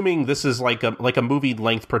I'm assuming this is a movie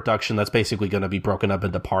length production that's basically going to be broken up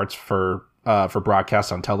into parts for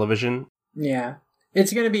broadcast on television. Yeah,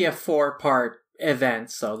 it's going to be a 4-part event,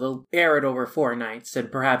 so they'll air it over 4 nights, and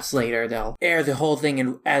perhaps later they'll air the whole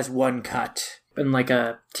thing as one cut in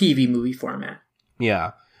a TV movie format.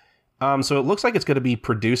 Yeah. So it looks like it's going to be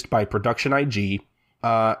produced by Production IG,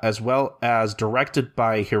 as well as directed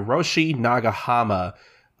by Hiroshi Nagahama,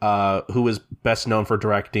 who is best known for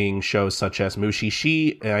directing shows such as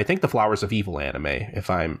Mushishi and I think the Flowers of Evil anime, if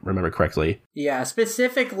I remember correctly. Yeah,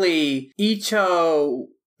 specifically, Ito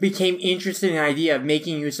became interested in the idea of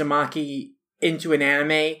making Uzumaki into an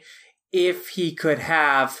anime if he could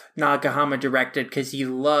have Nagahama directed, because he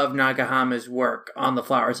loved Nagahama's work on the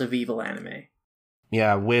Flowers of Evil anime.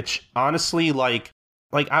 Yeah, which honestly, like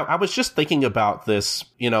I was just thinking about this,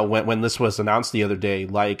 when this was announced the other day,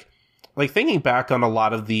 like thinking back on a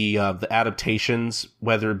lot of the adaptations,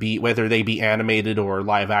 whether they be animated or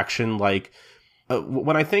live action,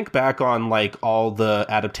 when I think back on all the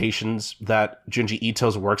adaptations that Junji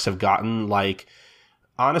Ito's works have gotten,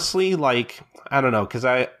 honestly, I don't know, because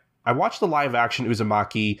I watched the live action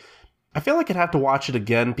Uzumaki. I feel like I'd have to watch it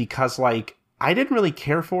again because I didn't really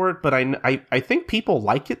care for it, but I think people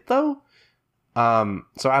like it though.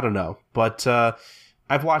 So I don't know, but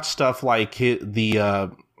I've watched stuff like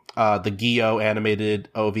the Gyo animated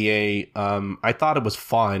OVA. I thought it was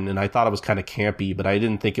fun and I thought it was kind of campy, but I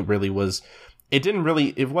didn't think it really was.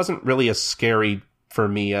 It wasn't really as scary for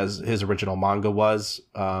me as his original manga was.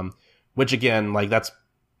 Which again, that's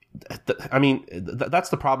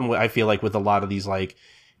the problem I feel like with a lot of these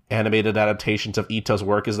animated adaptations of Ito's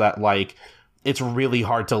work is that it's really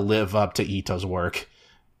hard to live up to Ito's work.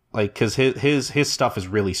 Cause his stuff is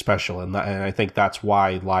really special. And I think that's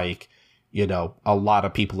why a lot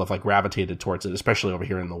of people have gravitated towards it, especially over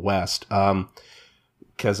here in the West.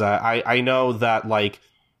 Cause I know that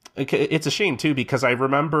it's a shame too, because I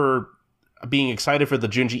remember being excited for the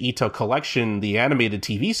Junji Ito collection, the animated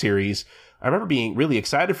TV series. I remember being really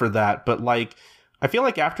excited for that, but I feel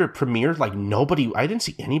like after it premiered, I didn't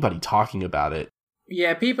see anybody talking about it.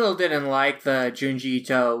 Yeah, people didn't like the Junji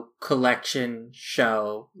Ito collection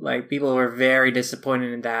show. People were very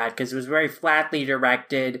disappointed in that because it was very flatly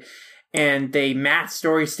directed and they matched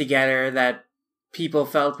stories together that people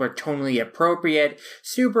felt were tonally appropriate.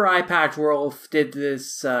 Super Eye Patch Wolf did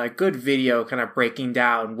this good video kind of breaking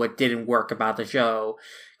down what didn't work about the show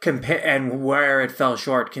and where it fell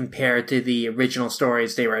short compared to the original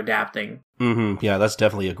stories they were adapting. Mm-hmm. Yeah, that's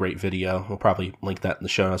definitely a great video. We'll probably link that in the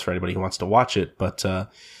show notes for anybody who wants to watch it. But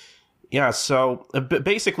yeah, so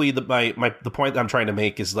basically the point that I'm trying to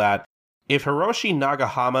make is that if Hiroshi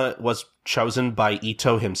Nagahama was chosen by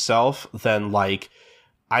Ito himself, then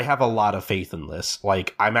I have a lot of faith in this.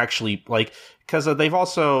 I'm actually because they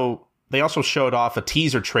also showed off a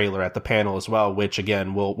teaser trailer at the panel as well, which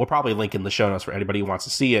again we'll probably link in the show notes for anybody who wants to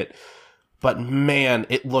see it. But man,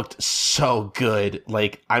 it looked so good.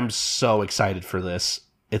 I'm so excited for this.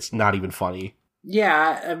 It's not even funny.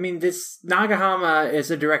 Yeah, I mean, this Nagahama is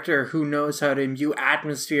a director who knows how to imbue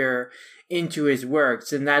atmosphere into his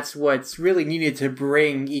works, and that's what's really needed to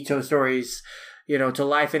bring Ito stories to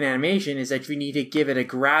life in animation, is that you need to give it a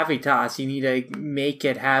gravitas. You need to make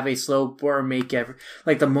it have a slow burn, make it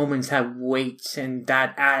the moments have weight and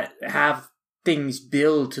that have things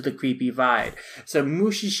build to the creepy vibe. So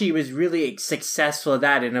Mushishi was really successful at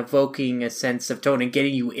that in evoking a sense of tone and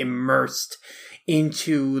getting you immersed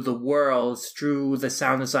into the worlds through the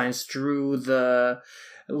sound designs, through the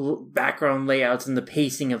background layouts and the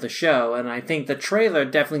pacing of the show. And I think the trailer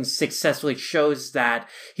definitely successfully shows that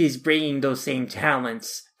he's bringing those same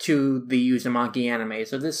talents to the Uzumaki anime.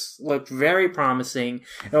 So this looked very promising.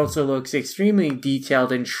 It also looks extremely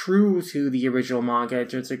detailed and true to the original manga in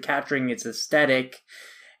terms of capturing its aesthetic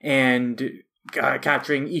and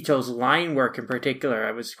capturing Ito's line work in particular.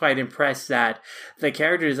 I was quite impressed that the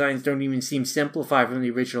character designs don't even seem simplified from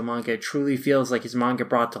the original manga. It truly feels like his manga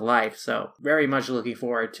brought to life. So very much looking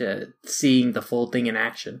forward to seeing the full thing in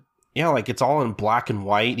action. Yeah, it's all in black and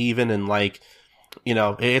white even, and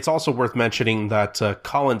it's also worth mentioning that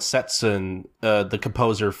Colin Setson, the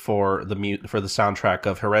composer for the soundtrack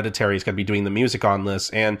of Hereditary, is going to be doing the music on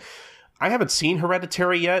this. And I haven't seen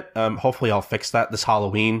Hereditary yet. Hopefully I'll fix that this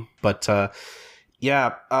Halloween. But I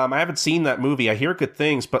haven't seen that movie. I hear good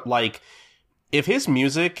things, but if his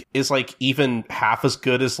music is even half as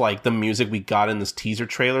good as the music we got in this teaser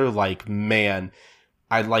trailer, man,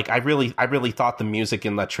 I really thought the music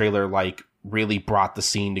in that trailer really brought the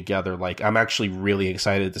scene together. I'm actually really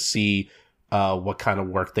excited to see what kind of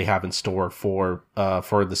work they have in store for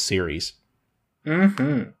the series.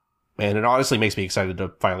 Mm-hmm. And it honestly makes me excited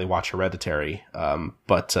to finally watch Hereditary.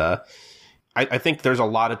 But I think there's a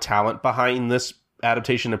lot of talent behind this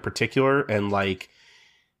adaptation in particular, and I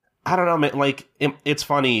don't know, man, it's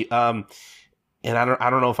funny. And I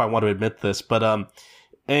don't know if I want to admit this, but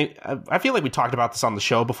and I feel like we talked about this on the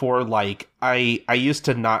show before. I used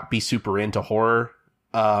to not be super into horror.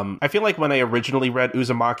 I feel like when I originally read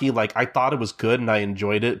Uzumaki, I thought it was good and I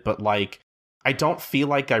enjoyed it, but I don't feel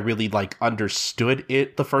like I really like understood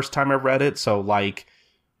it the first time I read it. So like,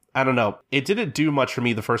 I don't know. It didn't do much for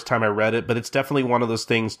me the first time I read it, but it's definitely one of those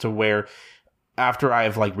things to where after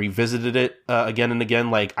I've like revisited it again and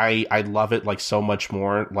again, like I love it like so much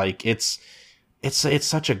more. Like it's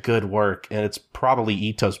such a good work, and it's probably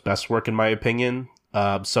Ito's best work in my opinion.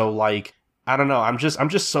 So like, I don't know. I'm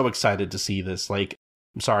just so excited to see this. Like,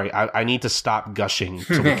 I'm sorry, I need to stop gushing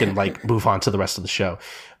so we can like move on to the rest of the show.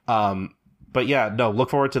 But yeah, no, look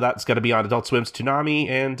forward to that. It's going to be on Adult Swim's Toonami,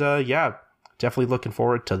 and yeah, definitely looking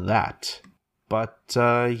forward to that. But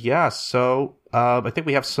yeah, so I think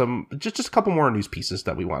we have some just a couple more news pieces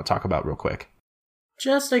that we want to talk about real quick.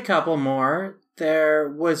 Just a couple more. There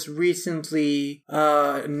was recently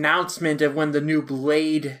an announcement of when the new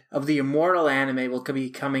Blade of the Immortal anime will be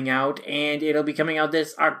coming out, and it'll be coming out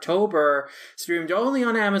this October, streamed only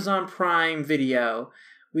on Amazon Prime Video.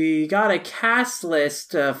 We got a cast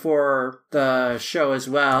list for the show as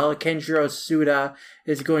well. Kenjiro Suda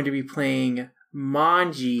is going to be playing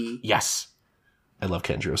Manji. Yes. I love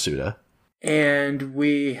Kenjiro Suda. And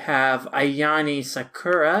we have Ayane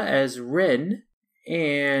Sakura as Rin.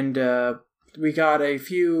 And we got a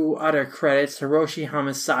few other credits. Hiroshi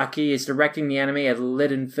Hamasaki is directing the anime at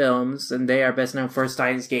Liden Films, and they are best known for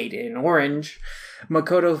Steins Gate in Orange.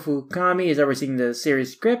 Makoto Fukami is overseeing the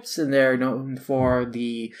series scripts, and they're known for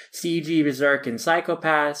the CG Berserk and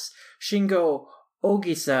Psycho-Pass. Shingo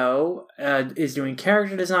Ogiso is doing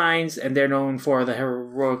character designs, and they're known for the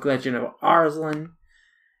Heroic Legend of Arslan.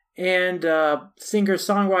 And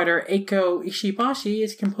singer-songwriter Eiko Ishibashi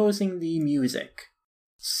is composing the music.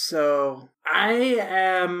 So, I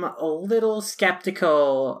am a little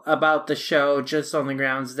skeptical about the show just on the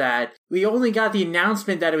grounds that we only got the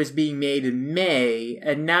announcement that it was being made in May,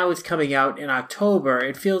 and now it's coming out in October.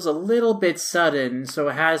 It feels a little bit sudden, so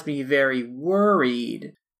it has me very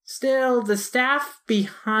worried. Still, the staff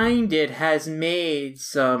behind it has made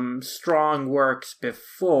some strong works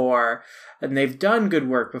before, and they've done good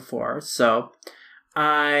work before, so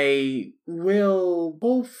I will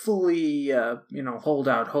hopefully, hold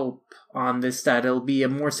out hope on this that it'll be a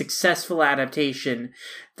more successful adaptation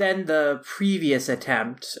than the previous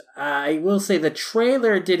attempt. I will say the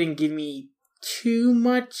trailer didn't give me too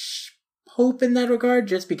much hope in that regard,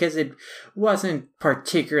 just because it wasn't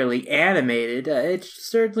particularly animated. It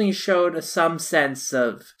certainly showed some sense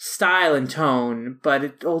of style and tone, but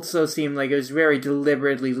it also seemed like it was very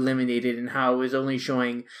deliberately limited in how it was only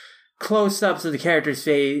showing close-ups of the characters'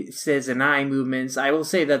 faces and eye movements. I will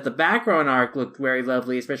say that the background art looked very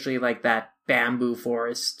lovely, especially like that bamboo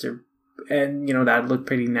forest, and that looked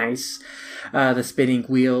pretty nice. The spinning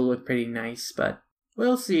wheel looked pretty nice, but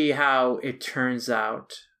we'll see how it turns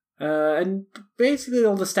out. And basically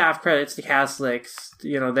all the staff credits, the cast lists,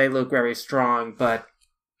 they look very strong, but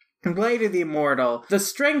Blade of the Immortal, the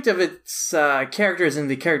strength of its characters and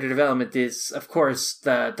the character development is, of course,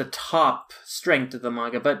 the top strength of the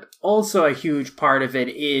manga, but also a huge part of it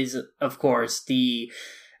is, of course, the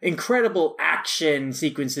incredible action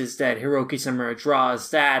sequences that Hiroki Samura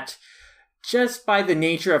draws that, just by the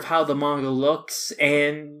nature of how the manga looks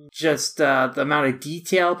and just the amount of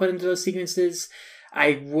detail put into those sequences,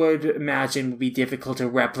 I would imagine would be difficult to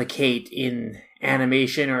replicate in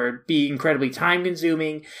animation or be incredibly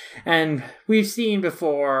time-consuming. And we've seen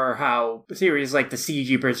before how series like the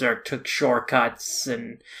CG Berserk took shortcuts,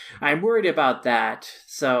 and I'm worried about that.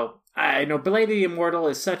 So I know Blade of the Immortal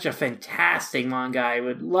is such a fantastic manga. I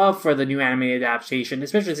would love for the new anime adaptation,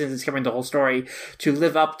 especially since it's covering the whole story, to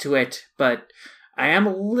live up to it, but I am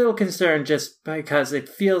a little concerned just because it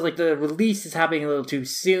feels like the release is happening a little too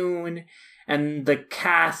soon. And the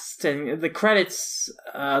cast and the credits,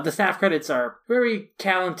 the staff credits are very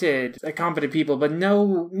talented, competent people, but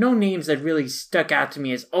no names that really stuck out to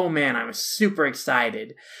me as, oh man, I'm super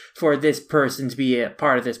excited for this person to be a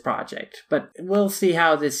part of this project. But we'll see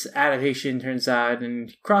how this adaptation turns out,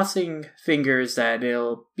 and crossing fingers that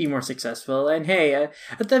it'll be more successful. And hey,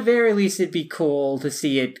 at the very least, it'd be cool to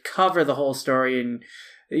see it cover the whole story and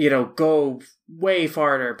go way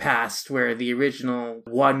farther past where the original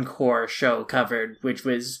One Core show covered, which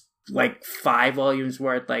was like 5 volumes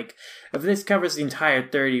worth. Like, if this covers the entire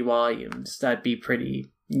 30 volumes, that'd be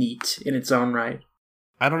pretty neat in its own right.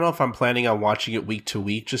 I don't know if I'm planning on watching it week to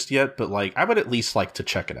week just yet, but like, I would at least like to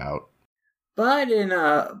check it out. But in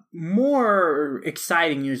more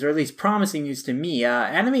exciting news, or at least promising news to me,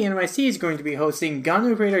 Anime NYC is going to be hosting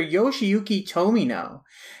Gundam creator Yoshiyuki Tomino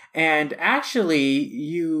And actually,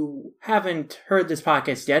 you haven't heard this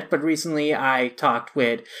podcast yet, but recently I talked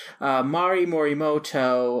with Mari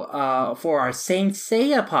Morimoto for our Saint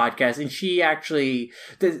Seiya podcast, and she actually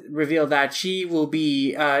revealed that she will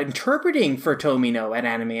be interpreting for Tomino at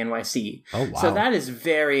Anime NYC. Oh, wow. So that is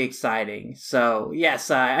very exciting. So,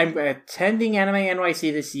 yes, I'm attending Anime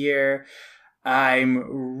NYC this year. I'm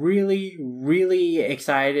really, really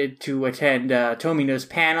excited to attend Tomino's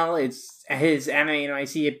panel. It's his Anime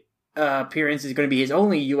NYC appearance is going to be his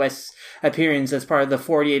only U.S. appearance as part of the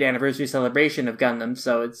 48th anniversary celebration of Gundam,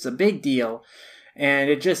 so it's a big deal. And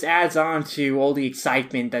it just adds on to all the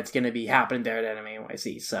excitement that's going to be happening there at Anime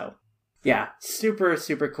NYC. So, yeah, super,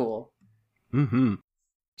 super cool. Mm-hmm.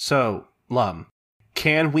 So, Lum,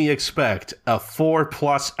 can we expect a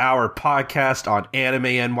 4+ hour podcast on Anime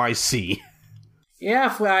NYC? Yeah,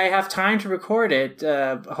 if I have time to record it,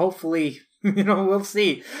 hopefully, we'll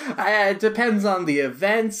see. It depends on the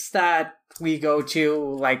events that we go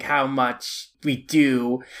to, like how much we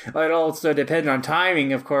do. It also depends on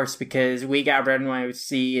timing, of course, because week after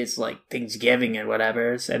NYC is like Thanksgiving and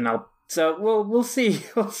whatever, So we'll see.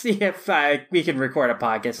 We'll see if we can record a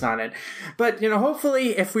podcast on it. But,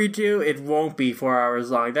 hopefully if we do, it won't be 4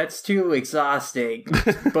 hours long. That's too exhausting,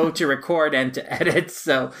 both to record and to edit.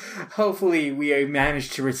 So hopefully we manage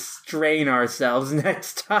to restrain ourselves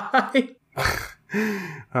next time.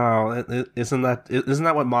 Oh, isn't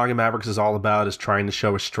that what Manga Mavericks is all about? Is trying to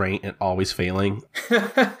show restraint and always failing.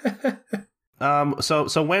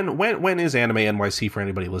 So when is Anime NYC for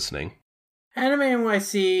anybody listening? Anime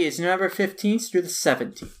NYC is November 15th through the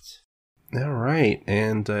 17th. All right,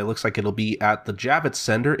 and it looks like it'll be at the Javits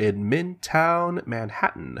Center in Midtown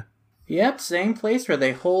Manhattan. Yep, same place where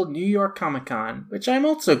they hold New York Comic Con, which I'm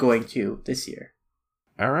also going to this year.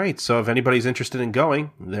 All right, so if anybody's interested in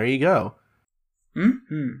going, there you go.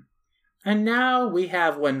 Mm-hmm. And now we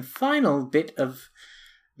have one final bit of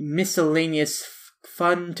miscellaneous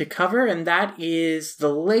fun to cover, and that is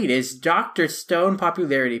the latest Dr. Stone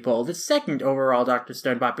popularity poll, the second overall Dr.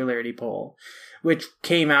 Stone popularity poll, which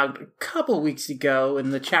came out a couple weeks ago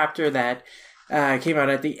in the chapter that came out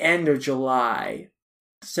at the end of July.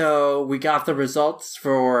 So we got the results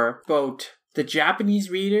for both the Japanese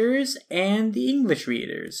readers and the English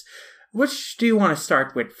readers. Which do you want to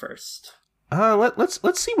start with first?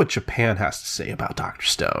 Let's see what Japan has to say about Dr.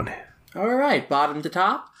 Stone. All right, bottom to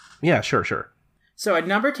top? Yeah, sure. So at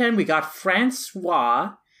number 10, we got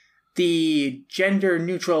Francois, the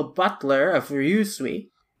gender-neutral butler of Ryusui.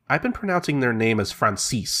 I've been pronouncing their name as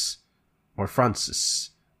Francis, or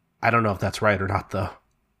Francis. I don't know if that's right or not, though.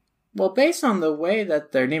 Well, based on the way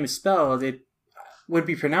that their name is spelled, it would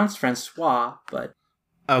be pronounced Francois, but...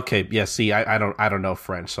 Okay, yeah, see, I don't know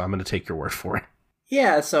French, so I'm going to take your word for it.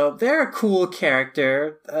 Yeah, so they're a cool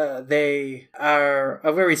character. They are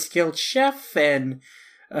a very skilled chef, and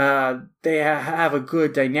they have a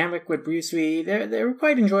good dynamic with Ryusui. They're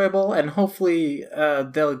quite enjoyable, and hopefully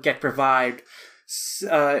they'll get revived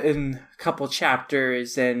in a couple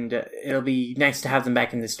chapters, and it'll be nice to have them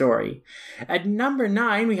back in the story. At number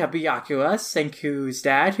 9, we have Byakuya, Senku's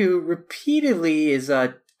dad, who repeatedly is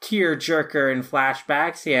a tear-jerker in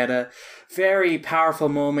flashbacks. He had a very powerful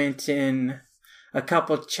moment in a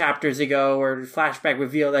couple chapters ago where the flashback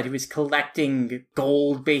revealed that he was collecting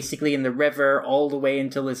gold basically in the river all the way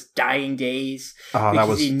until his dying days. Oh, that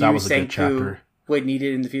was a good chapter. Would need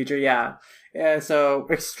it in the future, yeah. So,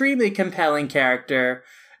 extremely compelling character.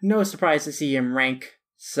 No surprise to see him rank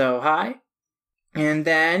so high. And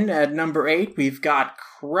then at number 8, we've got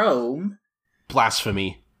Chrome.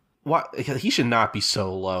 Blasphemy. What? He should not be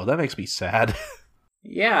so low. That makes me sad.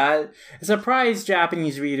 Yeah, surprised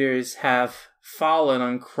Japanese readers have fallen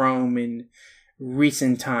on Chrome in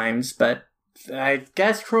recent times, but I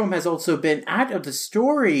guess Chrome has also been out of the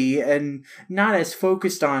story and not as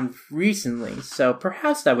focused on recently, so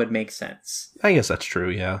perhaps that would make sense. I guess that's true,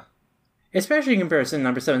 yeah. Especially in comparison to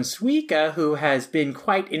number 7, Suika, who has been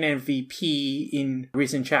quite an MVP in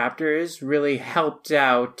recent chapters, really helped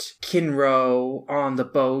out Kinro on the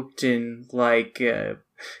boat and,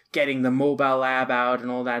 getting the mobile lab out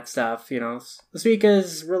and all that stuff,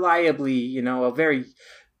 Suika's reliably, a very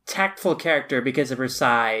tactful character because of her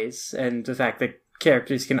size and the fact that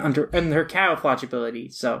characters can and her camouflage ability,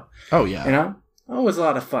 so... Oh, yeah. Always a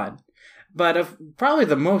lot of fun. But probably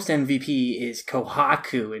the most MVP is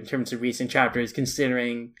Kohaku in terms of recent chapters,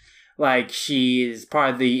 considering, she is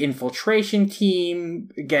part of the infiltration team,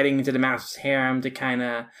 getting into the Master's harem to kind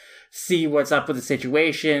of see what's up with the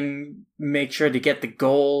situation, make sure to get the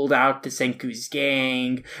gold out to Senku's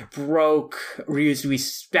gang, broke Ryuzui's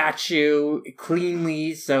statue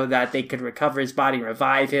cleanly so that they could recover his body and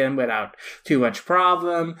revive him without too much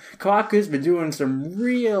problem. Kawaku's been doing some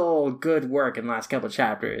real good work in the last couple of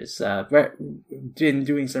chapters. Been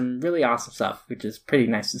doing some really awesome stuff, which is pretty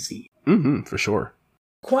nice to see. Mm-hmm, for sure.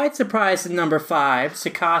 Quite surprised at number 5,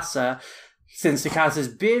 Tsukasa, since Tsukasa's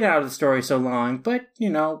been out of the story so long, but,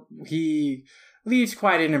 he leaves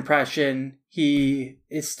quite an impression. He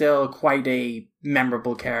is still quite a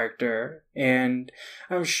memorable character, and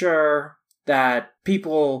I'm sure that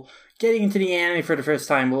people getting into the anime for the first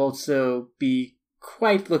time will also be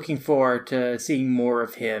quite looking forward to seeing more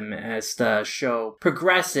of him as the show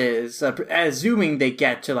progresses, assuming they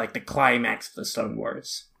get to, the climax of the Stone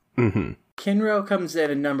Wars. Mm-hmm. Kinro comes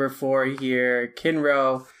in at number 4 here.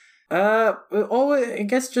 Kinro... I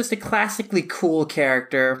guess just a classically cool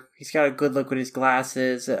character. He's got a good look with his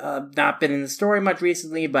glasses. Not been in the story much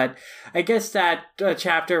recently, but I guess that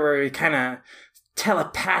chapter where he kind of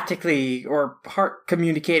telepathically or heart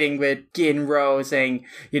communicating with Ginro, saying,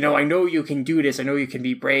 I know you can do this. I know you can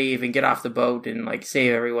be brave and get off the boat and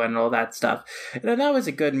save everyone and all that stuff. And that was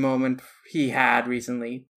a good moment he had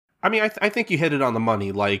recently. I mean, I think you hit it on the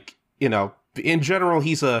money. In general,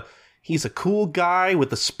 he's a cool guy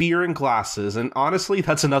with a spear and glasses, and honestly,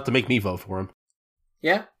 that's enough to make me vote for him.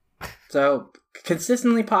 Yeah. So,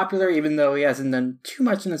 consistently popular, even though he hasn't done too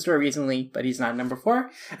much in the story recently, but he's not number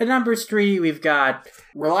 4. At number 3, we've got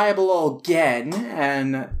reliable old Gen,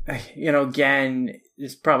 and, Gen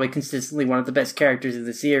is probably consistently one of the best characters in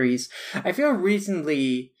the series. I feel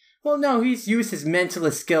recently... Well, no, he's used his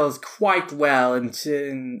mentalist skills quite well in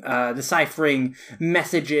deciphering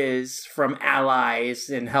messages from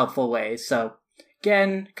allies in helpful ways. So,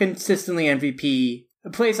 again, consistently MVP.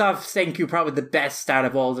 Plays off Senku probably the best out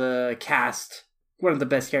of all the cast. One of the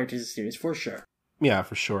best characters in the series, for sure. Yeah,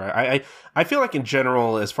 for sure. I feel like in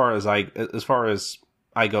general, as far as I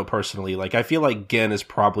go personally, I feel like Gen is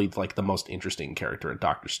probably the most interesting character in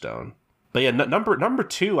Dr. Stone. But yeah, number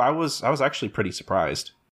 2, I was actually pretty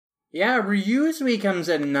surprised. Yeah, Ryuzui comes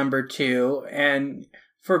in number 2, and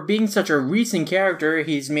for being such a recent character,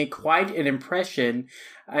 he's made quite an impression.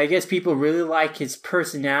 I guess people really like his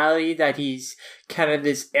personality, that he's kind of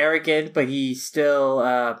this arrogant, but he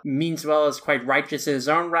still means well, is quite righteous in his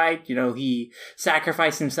own right. He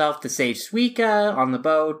sacrificed himself to save Suika on the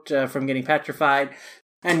boat from getting petrified.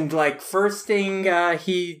 And, first thing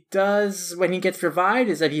he does when he gets revived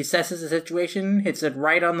is that he assesses the situation, hits it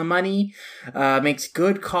right on the money, makes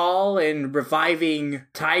good call in reviving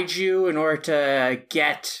Taiju in order to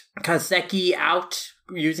get Kaseki out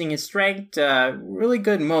using his strength. Really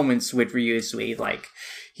good moments with Ryuzui.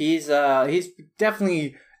 He's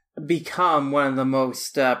definitely become one of the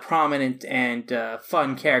most prominent and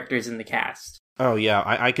fun characters in the cast. Oh, yeah.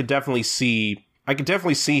 I could definitely see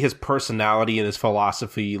his personality and his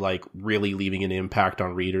philosophy really leaving an impact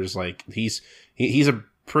on readers. He's a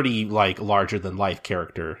pretty larger than life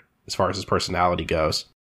character as far as his personality goes.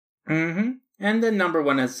 Mm-hmm. And the number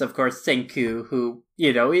 1 is of course Senku, who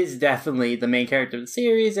is definitely the main character of the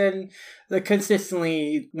series and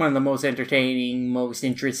consistently one of the most entertaining, most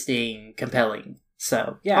interesting, compelling.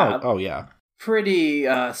 So yeah. Oh yeah. Pretty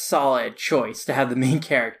solid choice to have the main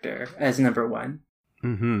character as number 1.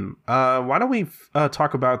 Mm-hmm. Why don't we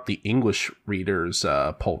talk about the English readers'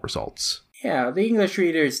 poll results? Yeah, the English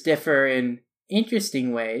readers differ in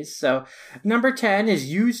interesting ways. So, number 10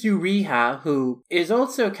 is Yuzu Riha, who is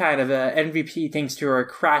also kind of a MVP thanks to her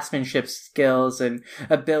craftsmanship skills and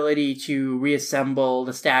ability to reassemble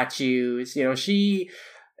the statues. She...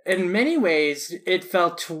 In many ways, it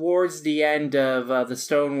felt towards the end of the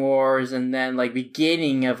Stone Wars and then,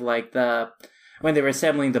 beginning of, when they were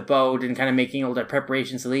assembling the boat and kind of making all their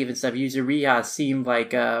preparations to leave and stuff, Yuzuriha seemed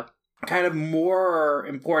kind of more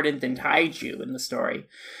important than Taiju in the story,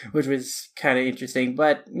 which was kind of interesting.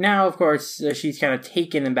 But now, of course, she's kind of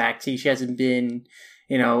taken in backseat. She hasn't been,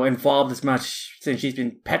 involved as much since she's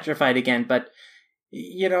been petrified again. But,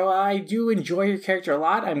 I do enjoy her character a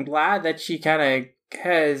lot. I'm glad that she kind of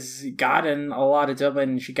has gotten a lot of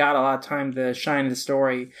development and she got a lot of time to shine in the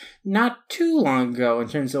story not too long ago in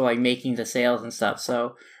terms of making the sales and stuff.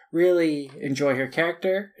 So really enjoy her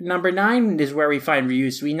character. Number 9 is where we find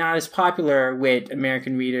Ryuzui, not as popular with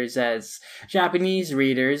American readers as Japanese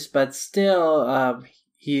readers, but still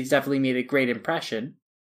he's definitely made a great impression.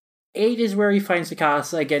 8 is where we find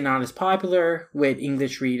Tsukasa, again not as popular with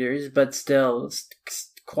English readers, but still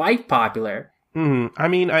quite popular. Mm-hmm. I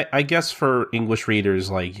mean, I guess for English readers,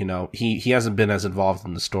 he hasn't been as involved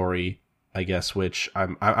in the story, I guess, which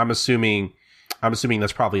I'm assuming I'm assuming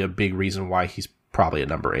that's probably a big reason why he's probably a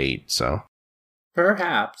number 8, so.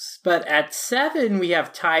 Perhaps. But at 7, we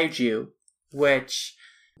have Taiju, which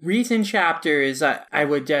recent chapters, I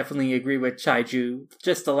would definitely agree with Taiju.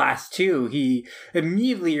 Just the last 2, he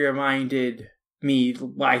immediately reminded me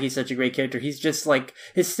why he's such a great character. He's just like,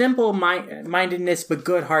 his simple mindedness but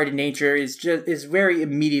good-hearted nature is very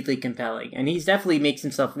immediately compelling. And he definitely makes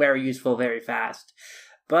himself very useful very fast.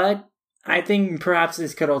 But I think perhaps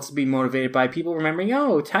this could also be motivated by people remembering,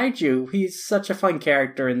 oh, Taiju, he's such a fun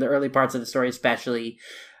character in the early parts of the story, especially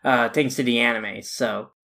thanks to the anime, so.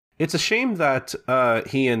 It's a shame that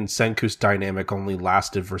he and Senku's dynamic only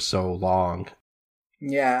lasted for so long.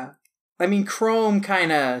 Yeah. I mean, Chrome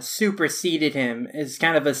kind of superseded him as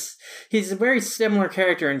kind of he's a very similar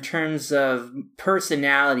character in terms of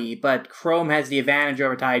personality, but Chrome has the advantage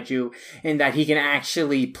over Taiju in that he can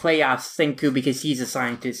actually play off Senku because he's a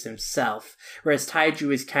scientist himself, whereas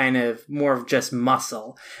Taiju is kind of more of just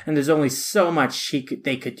muscle, and there's only so much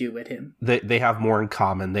they could do with him. They have more in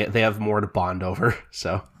common. They have more to bond over,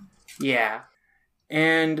 so. Yeah.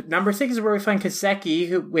 And number 6 is where we find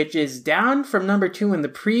Kaseki, which is down from number 2 in the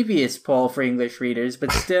previous poll for English readers,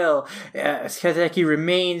 but still, Kaseki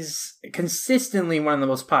remains consistently one of the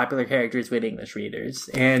most popular characters with English readers.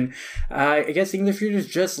 And I guess English readers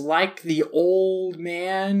just like the old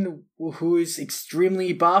man who's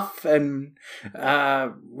extremely buff and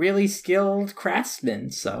really skilled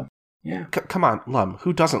craftsman, so, yeah. Come on, Lum,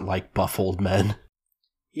 who doesn't like buff old men?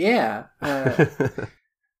 Yeah.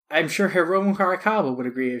 I'm sure Hiromu Harakawa would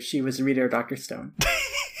agree if she was a reader of Dr. Stone.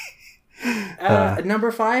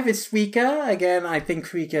 Number 5 is Suika. Again, I think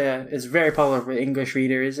Suika is very popular with English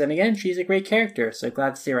readers. And again, she's a great character, so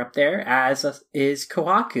glad to see her up there, as is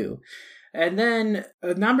Kohaku. And then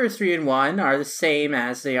numbers 3 and 1 are the same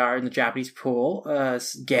as they are in the Japanese pool,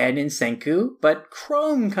 Gen and Senku, but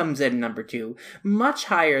Chrome comes in number 2, much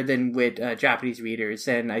higher than with Japanese readers.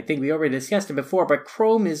 And I think we already discussed it before, but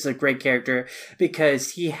Chrome is a great character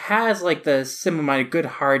because he has like the simple-minded,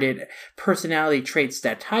 good-hearted personality traits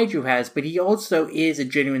that Taiju has, but he also is a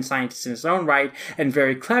genuine scientist in his own right and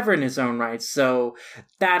very clever in his own right. So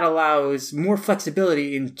that allows more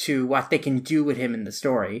flexibility into what they can do with him in the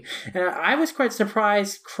story. And I was quite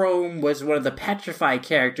surprised Chrome was one of the petrified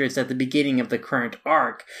characters at the beginning of the current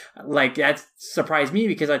arc. Like, that surprised me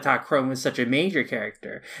because I thought Chrome was such a major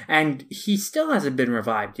character. And he still hasn't been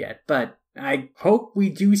revived yet, but I hope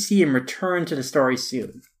we do see him return to the story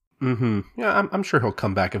soon. Mm-hmm. Yeah, I'm sure he'll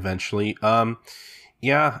come back eventually.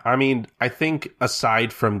 Yeah, I mean, I think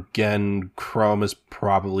aside from Gen, Chrome is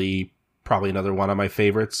probably another one of my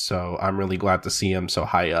favorites, so I'm really glad to see him so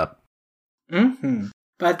high up. Mm-hmm.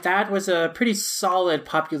 But that was a pretty solid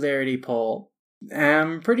popularity poll.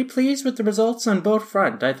 I'm pretty pleased with the results on both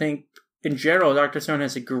fronts. I think, in general, Dr. Stone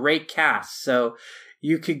has a great cast, so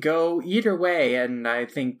you could go either way, and I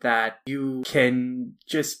think that you can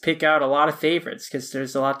just pick out a lot of favorites, because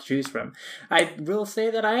there's a lot to choose from. I will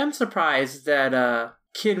say that I am surprised that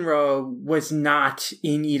Kinro was not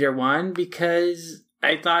in either one, because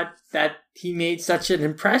I thought that he made such an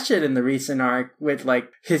impression in the recent arc with, like,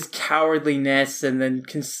 his cowardliness and then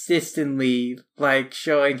consistently, like,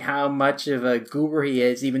 showing how much of a goober he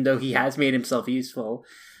is, even though he has made himself useful.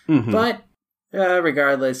 Mm-hmm. But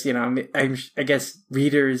regardless, you know, I guess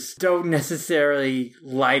readers don't necessarily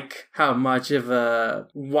like how much of a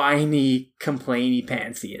whiny, complainy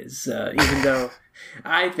pants he is, even though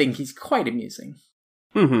I think he's quite amusing.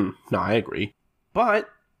 Mm-hmm. No, I agree. But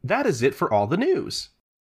that is it for all the news.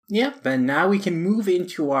 Yep, and now we can move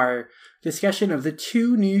into our discussion of the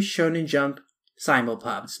 2 new Shonen Jump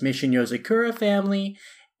simulpubs, Mission Yozakura Family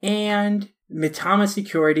and Mitama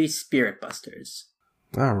Security Spirit Busters.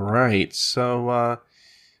 All right, so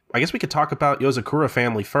I guess we could talk about Yozakura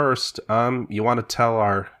Family first. You want to tell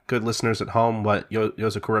our good listeners at home what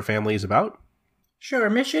Yozakura Family is about? Sure.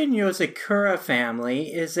 Mission Yozakura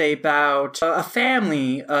Family is about a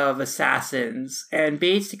family of assassins, and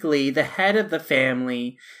basically the head of the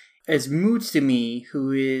family is Mutsumi,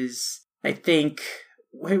 who is, I think,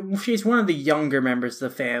 she's one of the younger members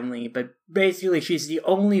of the family, but basically she's the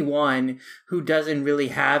only one who doesn't really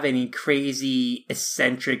have any crazy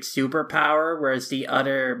eccentric superpower, whereas the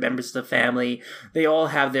other members of the family, they all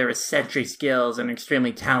have their eccentric skills and are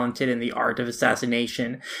extremely talented in the art of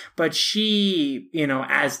assassination. But she, you know,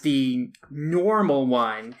 as the normal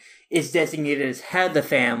one, is designated as head of the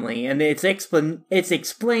family, and it's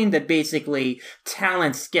explained that basically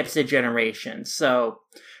talent skips a generation. So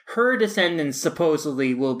her descendants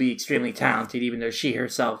supposedly will be extremely talented, even though she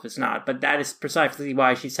herself is not. But that is precisely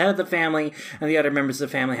why she's head of the family, and the other members of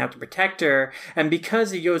the family have to protect her. And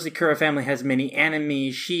because the Yozakura family has many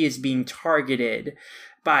enemies, she is being targeted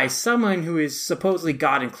by someone who is supposedly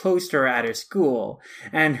gotten close to her at her school.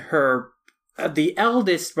 And the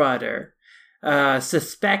eldest brother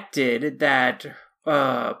suspected that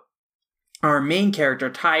our main character,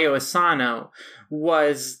 Taiyo Asano,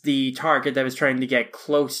 was the target that was trying to get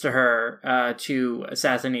close to her to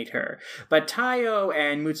assassinate her. But Taiyo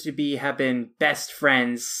and Mutsumi have been best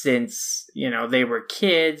friends since, they were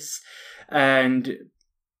kids. And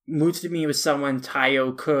Mutsumi was someone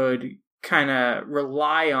Taiyo could kind of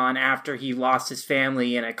rely on after he lost his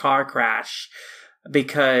family in a car crash.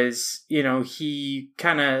 Because, he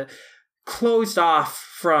kind of closed off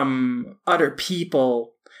from other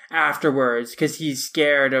people afterwards because he's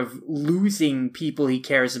scared of losing people he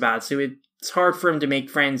cares about. So it's hard for him to make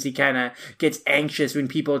friends. He kind of gets anxious when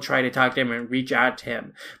people try to talk to him and reach out to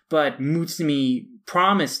him. But Mutsumi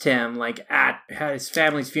promised him, at his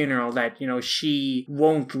family's funeral, that, she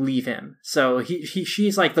won't leave him. So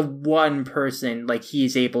she's like the one person,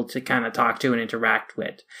 he's able to kind of talk to and interact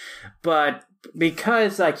with. But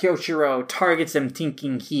because Kyoshiro targets him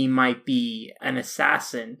thinking he might be an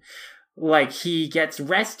assassin, he gets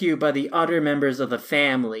rescued by the other members of the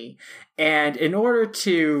family. And in order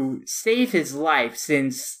to save his life,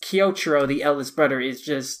 since Kyoshiro, the eldest brother, is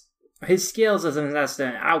just, his skills as an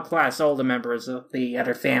assassin outclass all the members of the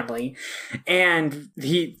other family. And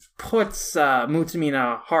he puts Mutsumi in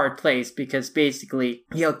a hard place because basically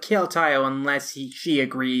he'll kill Taiyo unless she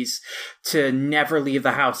agrees to never leave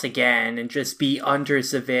the house again and just be under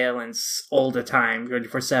surveillance all the time,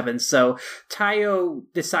 24/7. So Taiyo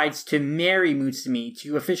decides to marry Mutsumi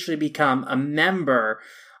to officially become a member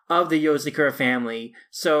of the Yozakura family.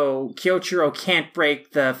 So Kyoshiro can't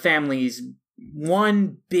break the family's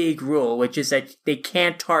one big rule, which is that they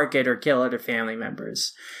can't target or kill other family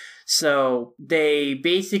members. So they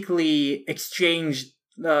basically exchange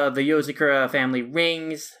the Yozakura family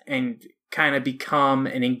rings and kind of become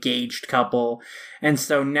an engaged couple. And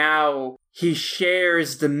so now he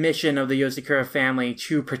shares the mission of the Yozakura family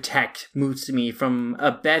to protect Mutsumi from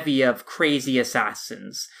a bevy of crazy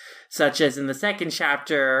assassins, such as in the second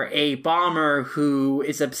chapter, a bomber who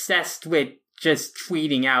is obsessed with just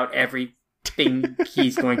tweeting out everything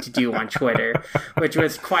he's going to do on Twitter, which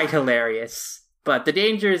was quite hilarious. But the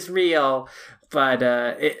danger is real, but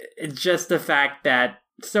it's just the fact that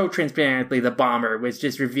so transparently the bomber was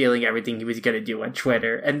just revealing everything he was going to do on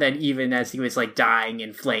Twitter. And then even as he was dying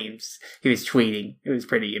in flames, he was tweeting. It was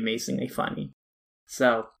pretty amazingly funny.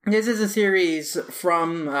 So this is a series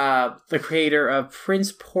from the creator of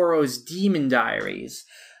Prince Poro's Demon Diaries,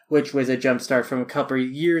 which was a jumpstart from a couple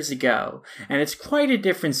of years ago. And it's quite a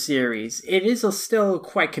different series. It is still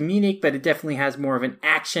quite comedic, but it definitely has more of an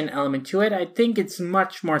action element to it. I think it's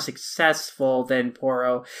much more successful than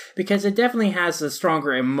Poro because it definitely has a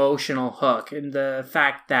stronger emotional hook in the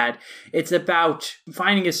fact that it's about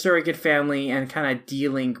finding a surrogate family and kind of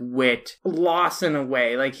dealing with loss in a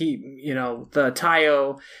way. The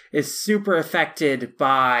Taiyo is super affected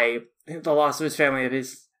by the loss of his family, of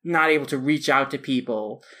his not able to reach out to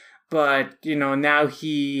people. But, now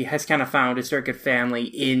he has kind of found a surrogate family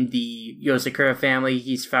in the Yozakura family.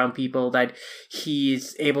 He's found people that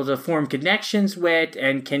he's able to form connections with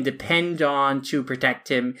and can depend on to protect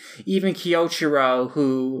him. Even Kyoshiro,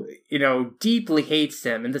 who, deeply hates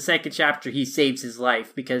him. In the second chapter, he saves his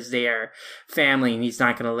life because they are family and he's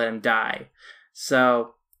not going to let him die.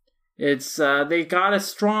 So it's, they got a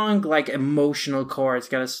strong, emotional core. It's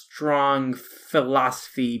got a strong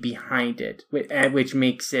philosophy behind it, which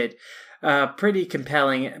makes it pretty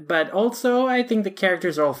compelling. But also, I think the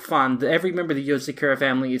characters are all fun. Every member of the Yozakura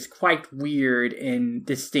family is quite weird in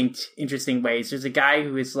distinct, interesting ways. There's a guy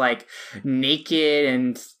who is, naked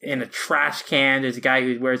and in a trash can. There's a guy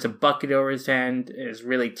who wears a bucket over his head, is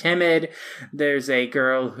really timid. There's a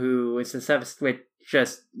girl who is obsessed with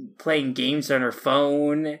just playing games on her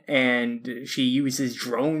phone, and she uses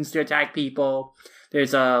drones to attack people.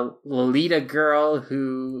 There's a Lolita girl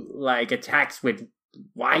who, attacks with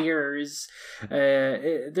wires.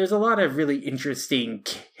 There's a lot of really interesting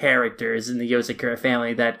characters in the Yozakura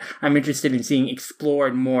family that I'm interested in seeing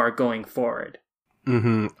explored more going forward.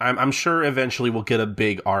 Mm-hmm. I'm sure eventually we'll get a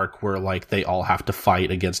big arc where, they all have to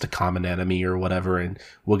fight against a common enemy or whatever, and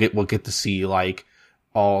we'll get to see,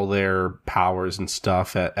 all their powers and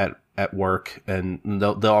stuff at work, and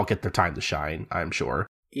they'll all get their time to shine, I'm sure.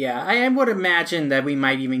 Yeah, I would imagine that we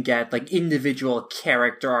might even get like individual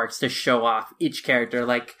character arcs to show off each character,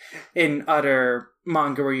 like in other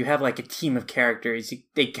manga where you have like a team of characters,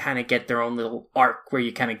 they kind of get their own little arc where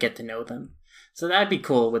you kind of get to know them. So that'd be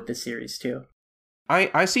cool with this series too.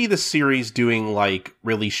 I see the series doing like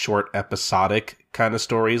really short episodic kind of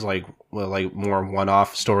stories, like more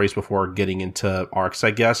one-off stories before getting into arcs,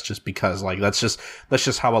 I guess, just because like that's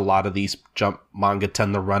just how a lot of these jump manga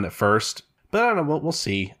tend to run at first. But I don't know, we'll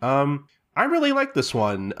see. I really like this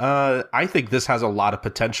one. I think this has a lot of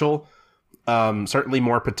potential. Certainly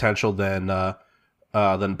more potential than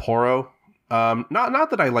Poro. Not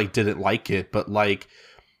that I like didn't like it, but like,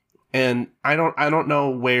 and I don't know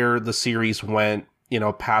where the series went,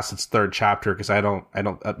 past its third chapter, because I don't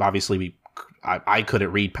obviously I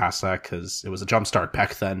couldn't read past that because it was a jumpstart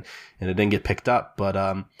back then and it didn't get picked up. But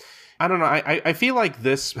I don't know. I feel like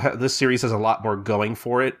this series has a lot more going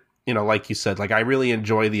for it. Like you said, like I really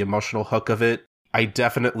enjoy the emotional hook of it. I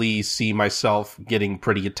definitely see myself getting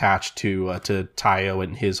pretty attached to Taiyo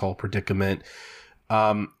and his whole predicament.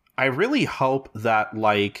 I really hope that,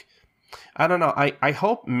 like, I don't know, I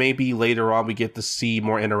hope maybe later on we get to see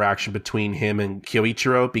more interaction between him and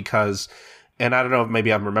Kyoichiro, because, and I don't know if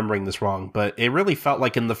maybe I'm remembering this wrong, but it really felt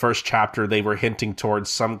like in the first chapter they were hinting towards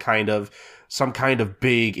some kind of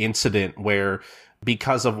big incident where,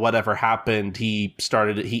 because of whatever happened, he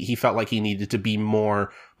felt like he needed to be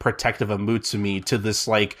more protective of Mutsumi to this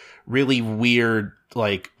like really weird,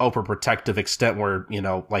 like overprotective extent where,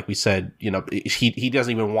 like we said, he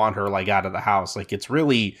doesn't even want her like out of the house. Like it's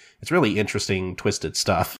really interesting, twisted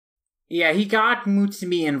stuff. Yeah, he got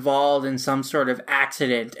Mutsumi involved in some sort of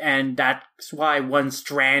accident, and that's why one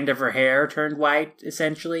strand of her hair turned white,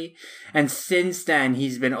 essentially. And since then,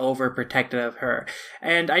 he's been overprotective of her.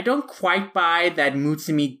 And I don't quite buy that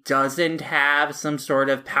Mutsumi doesn't have some sort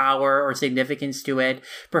of power or significance to it.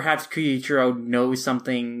 Perhaps Kyoichiro knows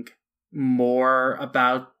something more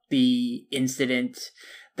about the incident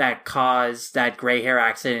that caused that gray hair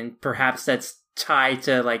accident. Perhaps that's tied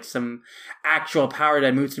to like some actual power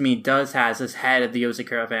that Mutsumi does has as head of the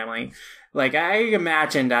Yozakura family. Like I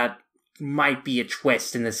imagine that might be a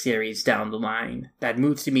twist in the series down the line, that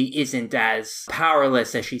Mutsumi isn't as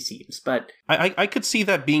powerless as she seems. But I could see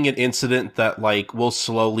that being an incident that like will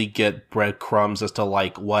slowly get breadcrumbs as to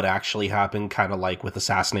like what actually happened, kind of like with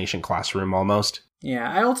Assassination Classroom almost.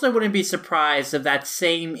 Yeah, I also wouldn't be surprised if that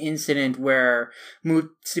same incident where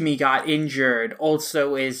Mutsumi got injured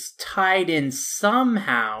also is tied in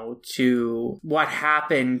somehow to what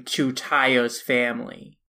happened to Taiyo's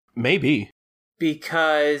family. Maybe.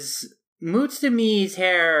 Because Mutsumi's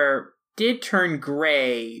hair did turn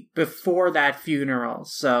gray before that funeral,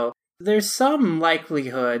 so there's some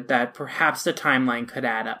likelihood that perhaps the timeline could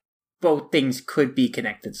add up. Both things could be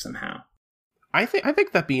connected somehow. I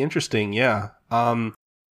think that'd be interesting, yeah. I'm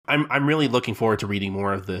really looking forward to reading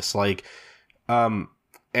more of this. Like, and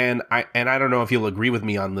I don't know if you'll agree with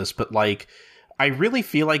me on this, but like, I really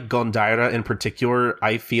feel like Gondaira in particular,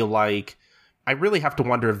 I feel like I really have to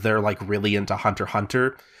wonder if they're like really into Hunter x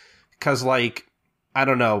Hunter, because like, I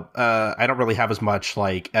don't know, I don't really have as much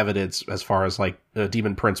like evidence as far as like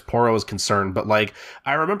Demon Prince Poro is concerned, but like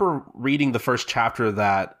I remember reading the first chapter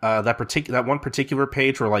that that one particular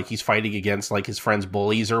page where like he's fighting against like his friend's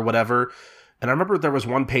bullies or whatever, and I remember there was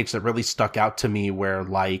one page that really stuck out to me where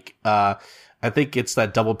like I think it's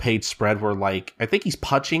that double page spread where like I think he's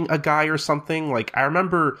punching a guy or something. Like I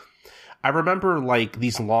remember like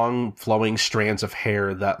these long flowing strands of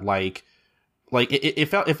hair that like it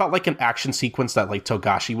felt like an action sequence that like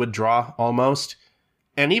Togashi would draw almost.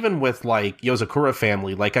 And even with like Yozakura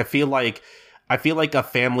family, like I feel like a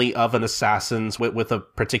family of an assassins with a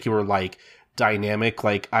particular like dynamic,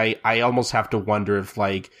 like I almost have to wonder if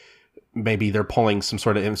like maybe they're pulling some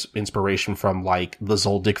sort of inspiration from like the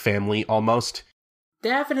Zoldyck family almost.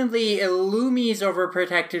 Definitely Illumi's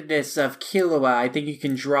overprotectiveness of Killua. I think you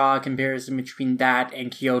can draw a comparison between that and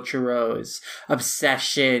Kyoichiro's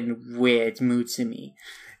obsession with Mutsumi.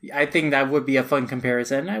 I think that would be a fun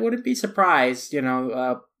comparison. I wouldn't be surprised,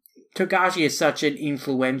 Togashi is such an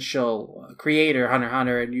influential creator, Hunter x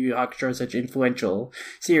Hunter and Yu Yu Hakusho is such an influential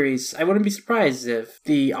series. I wouldn't be surprised if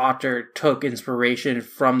the author took inspiration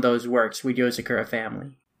from those works with Yozakura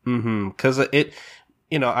family. Because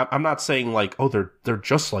I'm not saying like, oh, they're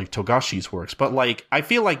just like Togashi's works, but like I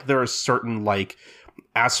feel like there are certain like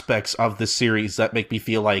aspects of this series that make me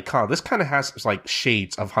feel like, this kind of has like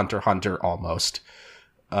shades of Hunter x Hunter almost,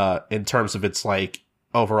 in terms of its like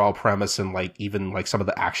overall premise and like even like some of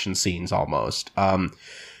the action scenes almost.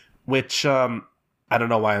 Which I don't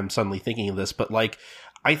know why I'm suddenly thinking of this, but like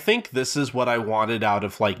I think this is what I wanted out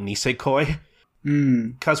of like Nisekoi.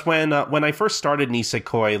 Because when I first started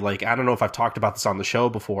Nisekoi, like, I don't know if I've talked about this on the show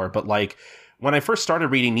before, but like when I first started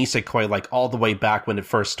reading Nisekoi, like all the way back when it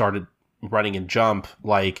first started running in Jump,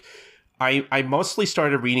 like I mostly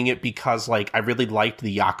started reading it because like I really liked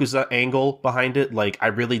the Yakuza angle behind it. Like I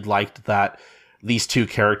really liked that these two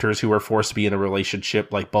characters who were forced to be in a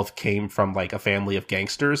relationship, like both came from like a family of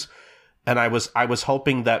gangsters. And I was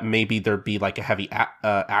hoping that maybe there'd be like a heavy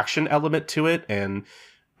action element to it, and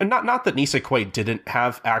not that Nisekoi didn't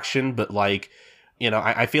have action, but like, you know,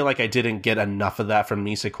 I feel like I didn't get enough of that from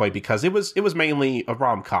Nisekoi because it was mainly a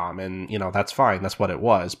rom-com, and you know that's fine, that's what it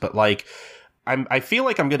was. But like, I feel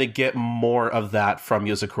like I'm gonna get more of that from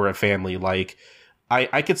Yozakura Family. Like,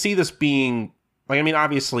 I could see this being like, I mean,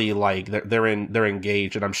 obviously, like they're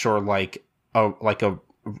engaged, and I'm sure like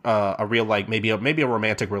a real like maybe a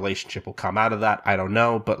romantic relationship will come out of that. I don't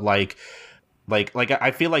know, but like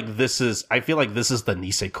I feel like this is the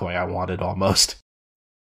Nisekoi I wanted almost.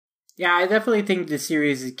 Yeah, I definitely think the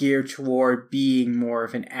series is geared toward being more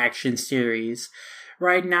of an action series.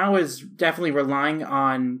 Right now is definitely relying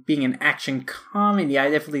on being an action comedy. I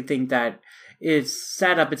definitely think that it's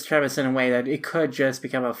set up its premise in a way that it could just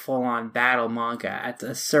become a full-on battle manga at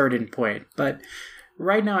a certain point. But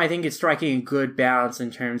right now, I think it's striking a good balance in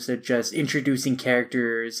terms of just introducing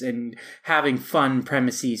characters and having fun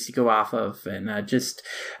premises to go off of. And I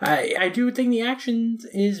do think the action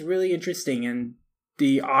is really interesting, and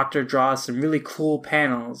the author draws some really cool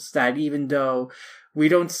panels that, even though we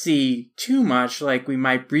don't see too much, like we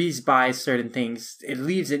might breeze by certain things, it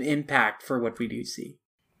leaves an impact for what we do see.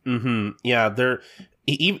 Mm-hmm. Yeah,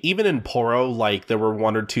 even in Poro, like there were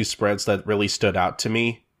one or two spreads that really stood out to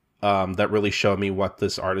me. That really showed me what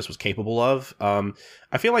this artist was capable of.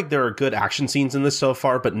 I feel like there are good action scenes in this so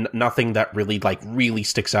far, but nothing that really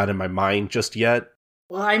sticks out in my mind just yet.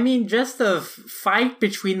 Well, I mean, just the fight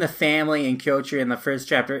between the family and Kyoichiro in the first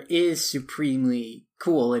chapter is supremely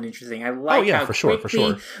cool and interesting. I like how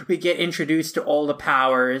quickly we get introduced to all the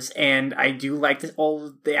powers, and I do like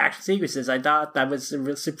all the action sequences. I thought that was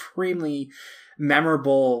a supremely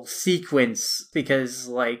memorable sequence because,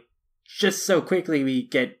 like, just so quickly we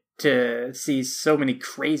get to see so many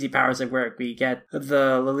crazy powers at work. We get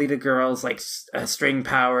the Lolita girls like string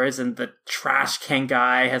powers, and the trash can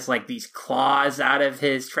guy has like these claws out of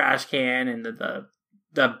his trash can, and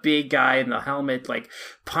the big guy in the helmet like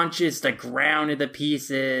punches the ground into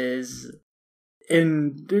pieces.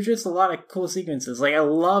 And there's just a lot of cool sequences. Like, I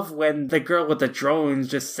love when the girl with the drones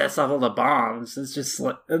just sets off all the bombs. It's just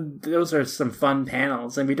like, those are some fun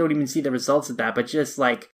panels, and we don't even see the results of that, but just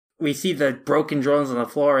like we see the broken drones on the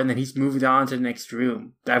floor, and then he's moved on to the next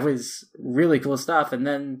room. That was really cool stuff. And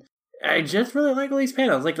then I just really like all these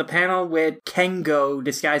panels. Like the panel with Kengo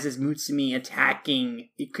disguised as Mutsumi attacking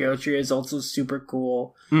Kyoichiro is also super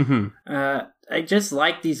cool. Mm-hmm. I just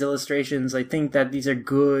like these illustrations. I think that these are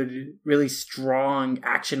good, really strong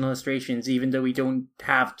action illustrations, even though we don't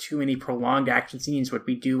have too many prolonged action scenes. What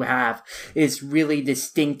we do have is really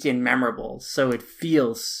distinct and memorable, so it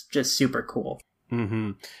feels just super cool.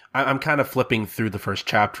 Mm-hmm. I'm kind of flipping through the first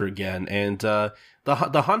chapter again, and the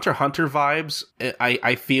Hunter x Hunter vibes,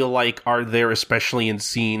 I feel like are there, especially in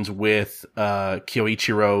scenes with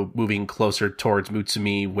Kyoichiro moving closer towards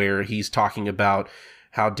Mutsumi, where he's talking about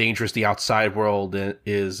how dangerous the outside world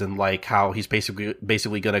is, and like how he's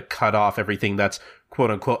basically going to cut off everything that's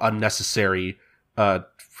quote unquote unnecessary to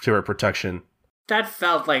her protection. That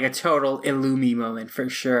felt like a total Illumi moment for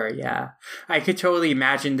sure, yeah. I could totally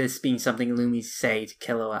imagine this being something Illumi say to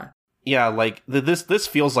Killua. Yeah, like, this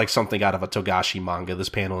feels like something out of a Togashi manga, this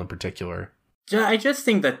panel in particular. I just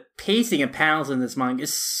think the pacing of panels in this manga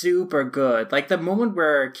is super good. Like, the moment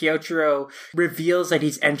where Kyoichiro reveals that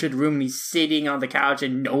he's entered the room and he's sitting on the couch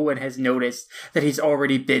and no one has noticed that he's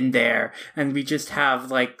already been there. And we just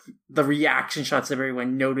have, like, the reaction shots of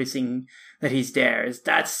everyone noticing that he's there.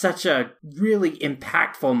 That's such a really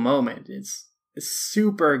impactful moment. It's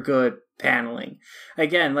super good paneling.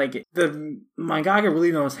 Again, like, the mangaka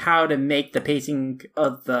really knows how to make the pacing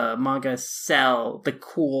of the manga sell the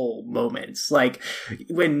cool moments. Like,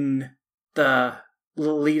 when the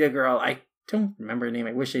Lolita girl, I don't remember her name,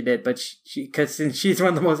 I wish I did, but since she's one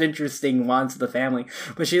of the most interesting ones of the family,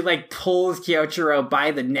 but she, like, pulls Kyoichiro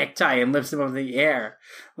by the necktie and lifts him up in the air,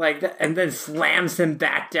 like, and then slams him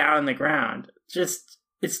back down on the ground.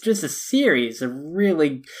 It's just a series of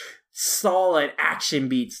really solid action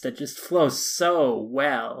beats that just flow so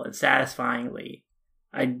well and satisfyingly.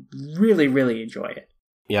 I really, really enjoy it.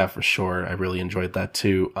 Yeah, for sure. I really enjoyed that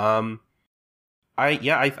too. I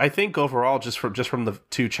think overall, just from the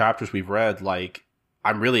two chapters we've read, like,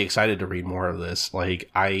 I'm really excited to read more of this. Like,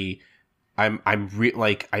 I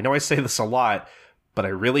like, I know I say this a lot, but I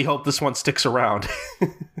really hope this one sticks around.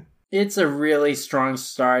 It's a really strong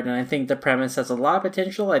start, and I think the premise has a lot of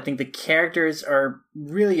potential. I think the characters are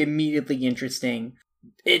really immediately interesting.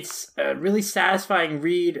 It's a really satisfying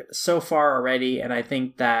read so far already, and I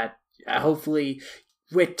think that hopefully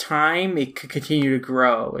with time it could continue to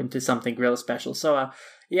grow into something real special. So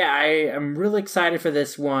yeah, I am really excited for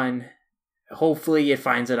this one. Hopefully it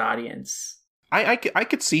finds an audience. I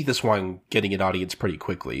could see this one getting an audience pretty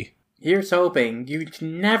quickly. Here's hoping. You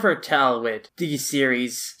can never tell with these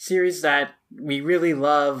series that we really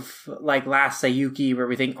love, like Last Sayuki, where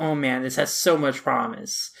we think, oh man, this has so much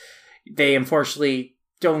promise. They unfortunately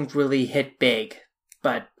don't really hit big,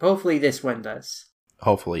 but hopefully this one does.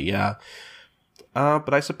 Hopefully, yeah.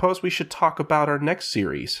 But I suppose we should talk about our next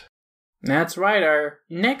series. That's right, our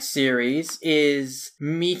next series is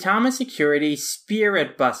Mitama Security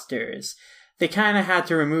Spirit Busters. They kind of had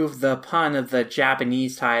to remove the pun of the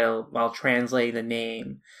Japanese title while translating the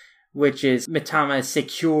name, which is Mitama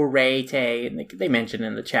Security, and they mention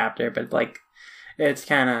in the chapter, but like, it's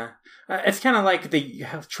kind of like the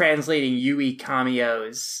translating Yui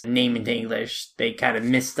Kamio's name into English. They kind of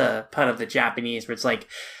missed the pun of the Japanese, where it's like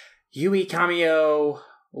Yui Kamio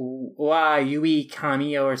wa Yui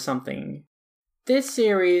Kamio or something. This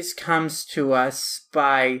series comes to us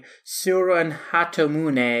by Surun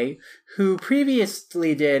Hatomune, who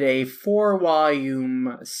previously did a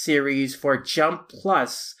 4-volume series for Jump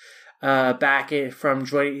Plus back from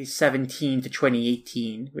 2017 to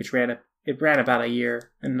 2018, which ran about a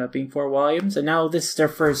year, ended up being 4 volumes, and now this is their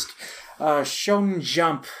first Shonen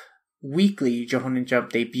Jump weekly Shonen Jump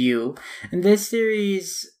debut. And this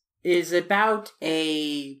series is about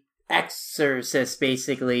a exorcist,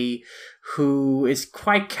 basically, who is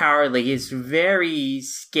quite cowardly. He's very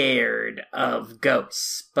scared of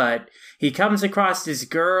ghosts, but he comes across this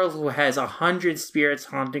girl who has 100 spirits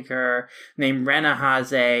haunting her, named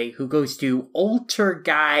Renahaze, who goes to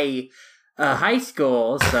Poltergeist high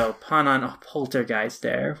school, so pun on Poltergeist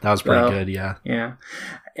there. That was pretty good, yeah. Yeah.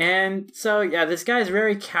 And so, yeah, this guy's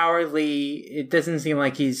very cowardly. It doesn't seem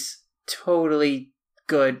like he's totally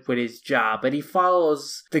good with his job, but he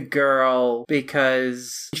follows the girl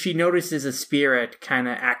because she notices a spirit kind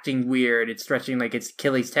of acting weird. It's stretching like its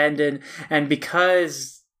Achilles tendon, and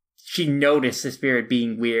because she noticed the spirit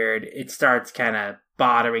being weird, it starts kind of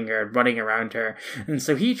bothering her and running around her. And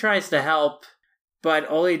so he tries to help, but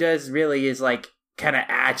all he does really is like kind of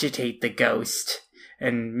agitate the ghost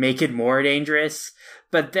and make it more dangerous.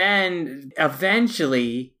 But then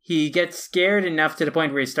eventually he gets scared enough to the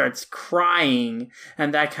point where he starts crying,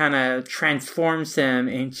 and that kind of transforms him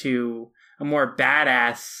into a more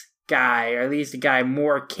badass guy, or at least a guy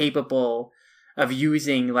more capable of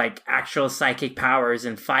using like actual psychic powers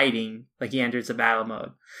and fighting. Like he enters a battle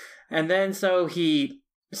mode. And then so he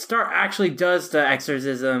actually does the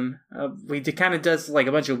exorcism. He kind of does like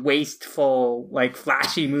a bunch of wasteful, like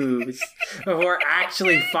flashy moves before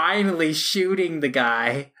actually finally shooting the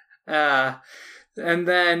guy. And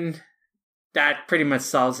then that pretty much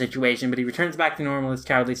solves the situation, but he returns back to normal, his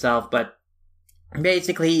cowardly self. But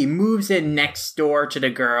basically he moves in next door to the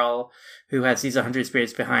girl who has these 100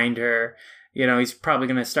 spirits behind her. You know, he's probably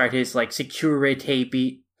going to start his like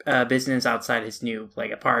security business outside his new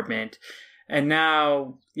like apartment. And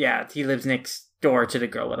now, yeah, he lives next door to the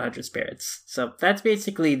girl with 100 spirits. So that's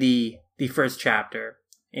basically the first chapter.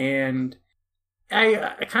 And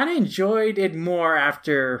I kind of enjoyed it more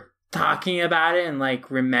after talking about it and,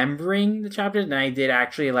 like, remembering the chapter than I did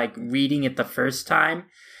actually, like, reading it the first time.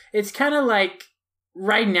 It's kind of like,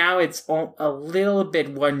 right now it's a little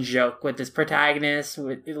bit one joke with this protagonist.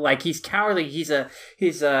 Like, he's cowardly. He's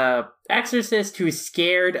a exorcist who's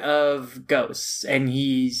scared of ghosts, and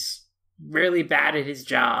he's really bad at his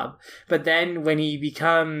job. But then when he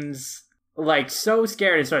becomes like so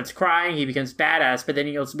scared and starts crying, he becomes badass, but then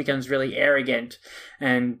he also becomes really arrogant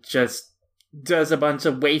and just does a bunch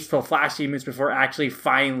of wasteful flashy moves before actually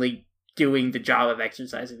finally doing the job of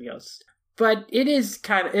exorcising the ghosts. But it is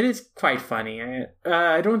quite funny.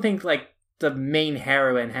 I don't think like the main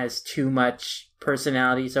heroine has too much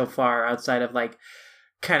personality so far, outside of like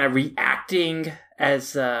kind of reacting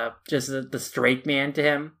as just the straight man to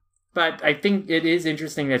him. But I think it is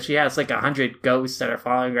interesting that she has like 100 ghosts that are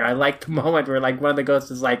following her. I like the moment where like one of the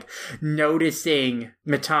ghosts is like noticing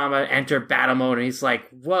Mitama enter battle mode, and he's like,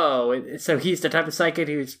 whoa. So he's the type of psychic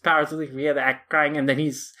who's powerfully via the act crying, and then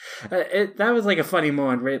he's... that was like a funny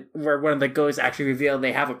moment where one of the ghosts actually revealed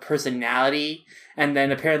they have a personality, And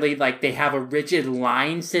then apparently, like, they have a rigid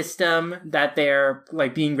line system that they're,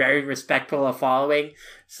 like, being very respectful of following.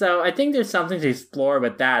 So I think there's something to explore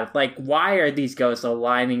with that. Like, why are these ghosts all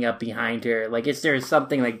lining up behind her? Like, is there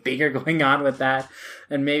something, like, bigger going on with that?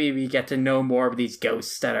 And maybe we get to know more of these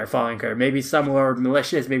ghosts that are following her. Maybe some are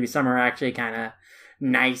malicious, maybe some are actually kind of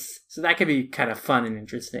nice. So that could be kind of fun and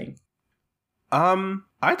interesting. I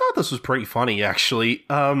thought this was pretty funny, actually.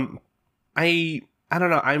 I don't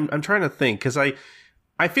know. I'm trying to think, because I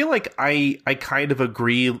feel like I kind of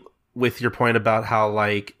agree with your point about how,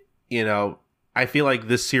 like, you know, I feel like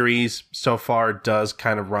this series so far does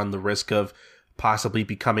kind of run the risk of possibly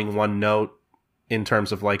becoming one note in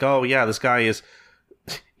terms of, like, oh yeah, this guy is,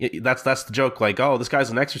 that's the joke, like, oh, this guy's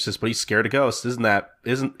an exorcist, but he's scared of ghosts. Isn't that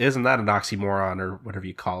an oxymoron, or whatever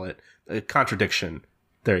you call it? A contradiction.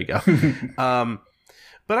 There you go.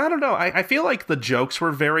 But I don't know. I feel like the jokes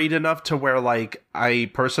were varied enough to where, like, I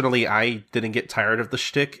didn't get tired of the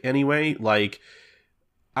shtick anyway. Like,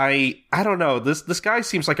 I don't know. This guy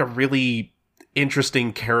seems like a really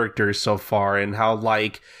interesting character so far, and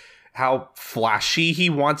how flashy he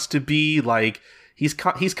wants to be. Like, he's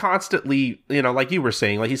constantly, you know, like you were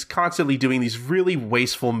saying, like, he's constantly doing these really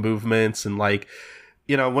wasteful movements, and, like,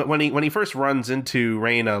 you know, when he first runs into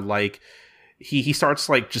Reina, like, he starts,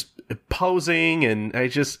 like, just posing, and I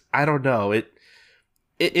don't know.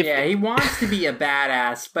 Yeah, he wants to be a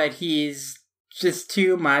badass, but he's just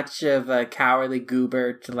too much of a cowardly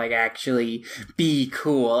goober to, like, actually be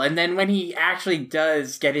cool. And then when he actually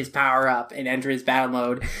does get his power up and enter his battle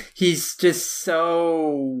mode, he's just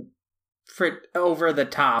so over the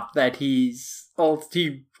top that he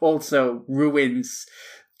also ruins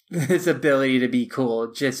his ability to be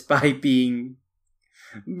cool just by being...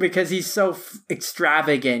 Because he's so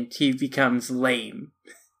extravagant, he becomes lame.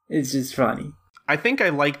 It's just funny. I think I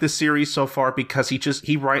like this series so far because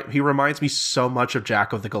he reminds me so much of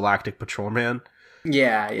Jacko the Galactic Patrolman.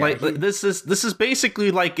 Yeah. Like, this is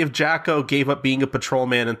basically like if Jacko gave up being a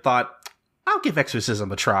patrolman and thought, I'll give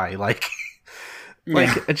exorcism a try. Like,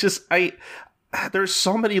 there's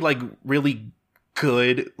so many, like, really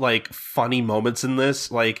good, like, funny moments in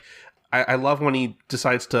this. Like, I love when he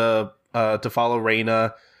decides to follow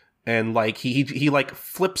Reina, and, like, he like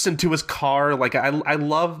flips into his car. Like, I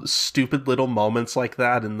love stupid little moments like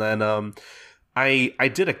that. And then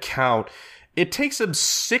I did a count. It takes him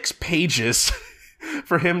 6 pages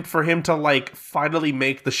for him to, like, finally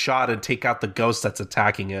make the shot and take out the ghost that's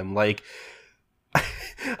attacking him. Like,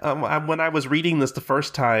 when I was reading this the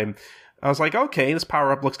first time, I was like, okay, this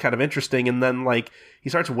power-up looks kind of interesting. And then, like, he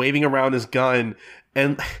starts waving around his gun,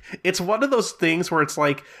 and it's one of those things where it's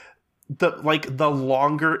like, the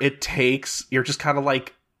longer it takes, you're just kind of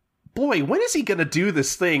like, boy, when is he gonna do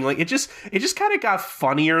this thing? Like, it just kind of got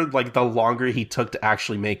funnier, like, the longer he took to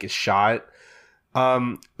actually make his shot.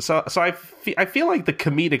 So I feel like the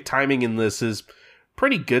comedic timing in this is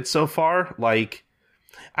pretty good so far. Like,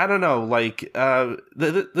 I don't know, like,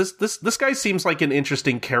 this guy seems like an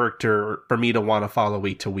interesting character for me to want to follow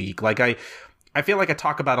week to week. Like, I feel like I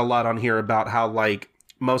talk about a lot on here about how, like,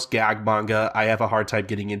 most gag manga I have a hard time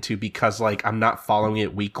getting into because, like, I'm not following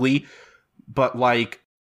it weekly. But, like,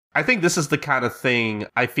 I think this is the kind of thing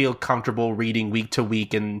I feel comfortable reading week to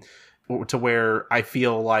week, and to where I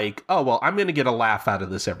feel like, oh, well, I'm going to get a laugh out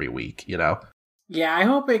of this every week, you know? Yeah, I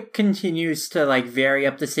hope it continues to, like, vary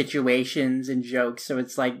up the situations and jokes, so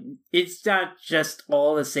it's like, it's not just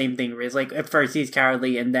all the same thing. It's like, at first he's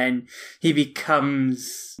cowardly, and then he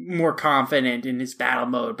becomes more confident in his battle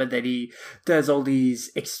mode, but then he does all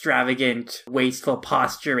these extravagant, wasteful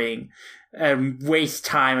posturing, and waste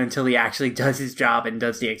time until he actually does his job and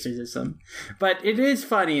does the exorcism. But it is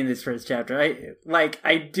funny in this first chapter.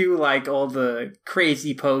 I do like all the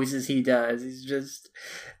crazy poses he does.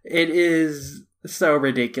 It is so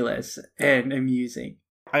ridiculous and amusing.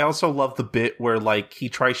 I also love the bit where, like, he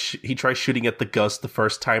tries shooting at the ghost the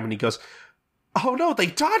first time, and he goes, "Oh no, they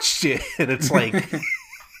dodged it!" And it's like,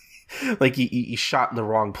 like he shot in the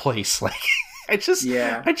wrong place. Like, I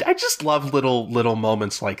just love little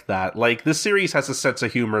moments like that. Like, this series has a sense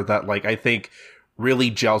of humor that, like, I think really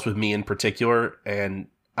gels with me in particular, and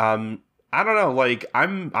I don't know, like,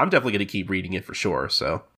 I'm definitely gonna keep reading it for sure.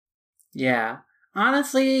 So yeah.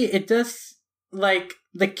 Honestly, it does, like,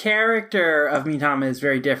 the character of Mitama is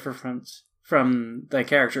very different from the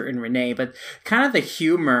character in Renee, but kind of the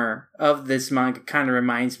humor of this manga kind of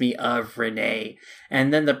reminds me of Renee.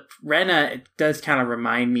 And then the Rena does kind of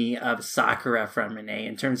remind me of Sakura from Renee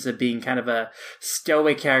in terms of being kind of a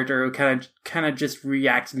stoic character who kind of just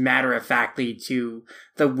reacts matter-of-factly to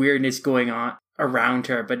the weirdness going on around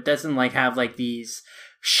her, but doesn't, like, have, like, these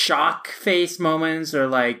shock face moments or,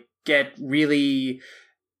 like, get really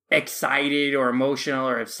excited or emotional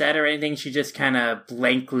or upset or anything. She just kind of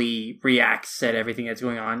blankly reacts at everything that's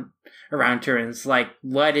going on around her, and it's like,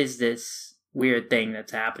 what is this weird thing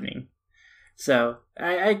that's happening? So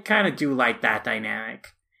I kind of do like that dynamic.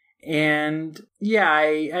 And yeah,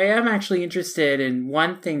 I am actually interested in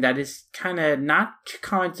one thing that is kind of not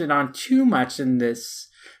commented on too much in this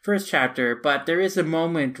first chapter, but there is a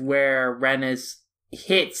moment where Renus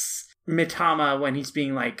hits Mitama when he's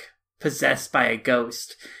being like possessed by a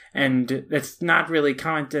ghost, and it's not really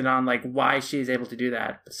commented on like why she's able to do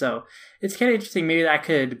that. So it's kind of interesting. Maybe that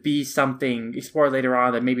could be something explored later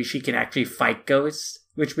on, that maybe she can actually fight ghosts,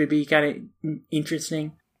 which would be kind of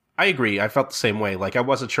interesting. I agree. I felt the same way. Like, I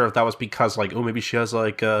wasn't sure if that was because, like, oh, maybe she has,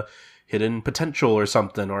 like, a hidden potential or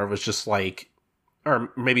something, or it was just, like, or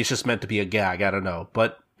maybe it's just meant to be a gag. I don't know.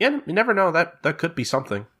 But, yeah, you never know. That could be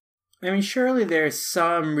something. I mean, surely there's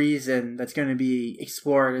some reason that's going to be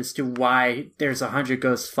explored as to why there's 100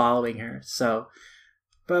 ghosts following her. So,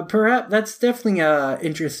 but perhaps that's definitely a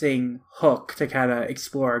interesting hook to kind of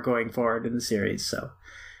explore going forward in the series. So,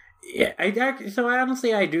 yeah, I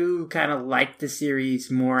honestly do kind of like the series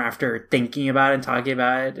more after thinking about it and talking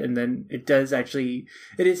about it, and then it is actually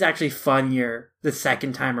funnier the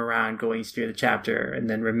second time around, going through the chapter and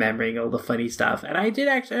then remembering all the funny stuff. And I did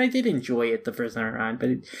enjoy it the first time around, but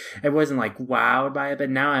I wasn't like wowed by it.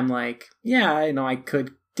 But now I'm like, yeah, I know I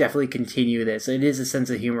could definitely continue this. It is a sense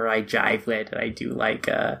of humor I jive with, and I do like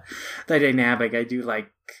the dynamic. I do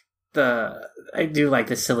like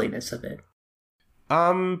the silliness of it.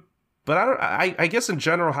 But I guess in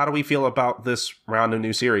general, how do we feel about this round of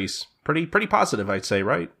new series? Pretty positive, I'd say,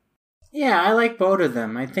 right? Yeah, I like both of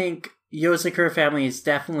them. I think Yozakura Family is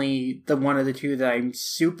definitely the one of the two that I'm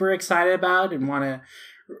super excited about and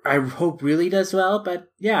I hope really does well. But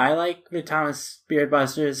yeah, I like Mitama's Spirit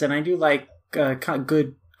Busters, and I do like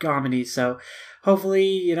good comedy. So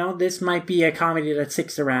hopefully, this might be a comedy that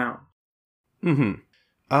sticks around.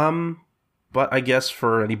 But I guess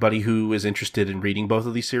for anybody who is interested in reading both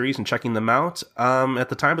of these series and checking them out, at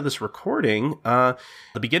the time of this recording, the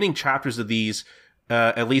beginning chapters of these,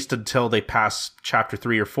 at least until they pass chapter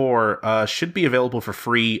 3 or 4, should be available for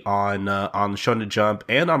free on Shonen Jump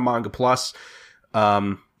and on Manga Plus.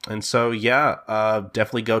 And so, yeah,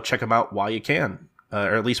 definitely go check them out while you can,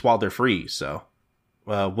 or at least while they're free. So,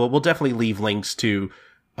 we'll definitely leave links to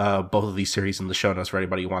both of these series in the show notes for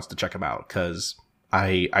anybody who wants to check them out, because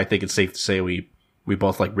I think it's safe to say we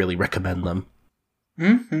both like really recommend them.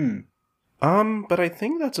 But I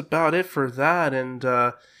think that's about it for that, and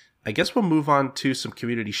I guess we'll move on to some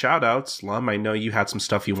community shoutouts. Lum, I know you had some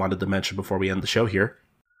stuff you wanted to mention before we end the show here.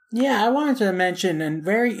 Yeah, I wanted to mention a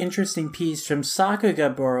very interesting piece from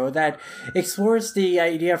Sakugaburo that explores the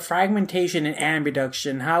idea of fragmentation in anime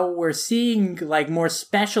production, how we're seeing like more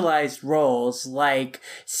specialized roles like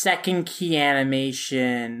second key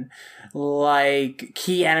animation, like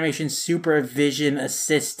key animation supervision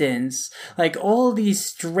assistants, like all these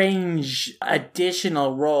strange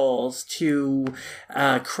additional roles to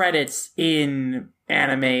credits in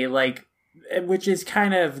anime, like, which is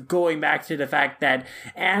kind of going back to the fact that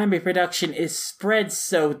anime production is spread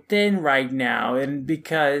so thin right now, and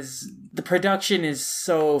because the production is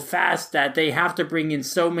so fast that they have to bring in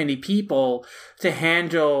so many people to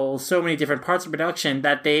handle so many different parts of production,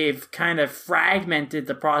 that they've kind of fragmented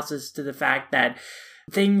the process to the fact that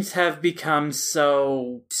things have become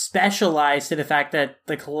so specialized to the fact that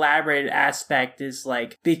the collaborative aspect is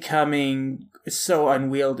like becoming so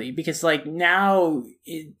unwieldy, because like now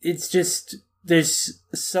it's just, there's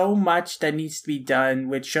so much that needs to be done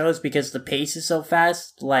with shows because the pace is so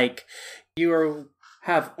fast. Like, you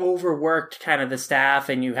have overworked kind of the staff,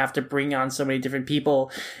 and you have to bring on so many different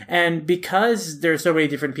people, and because there's so many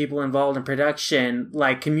different people involved in production,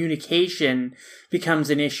 like communication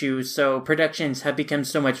becomes an issue. So productions have become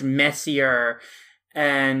so much messier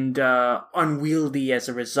and unwieldy as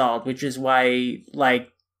a result, which is why like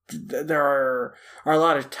there are a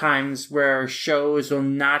lot of times where shows will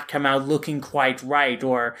not come out looking quite right,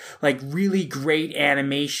 or like really great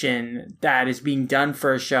animation that is being done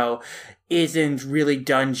for a show isn't really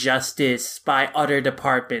done justice by other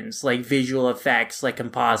departments like visual effects, like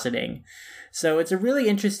compositing. So it's a really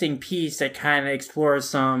interesting piece that kind of explores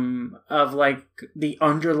some of like the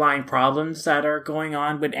underlying problems that are going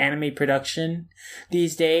on with anime production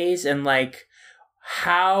these days, and like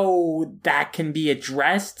how that can be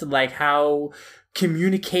addressed, like how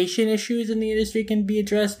communication issues in the industry can be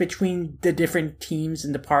addressed between the different teams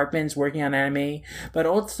and departments working on anime. But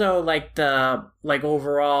also like the like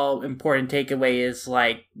overall important takeaway is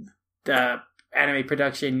like the anime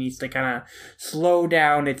production needs to kind of slow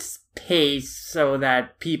down its pace so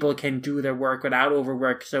that people can do their work without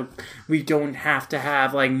overwork, so we don't have to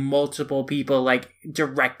have like multiple people like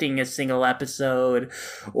directing a single episode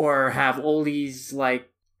or have all these like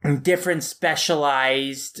different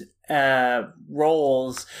specialized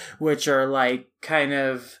roles, which are like kind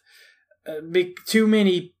of too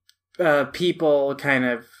many people kind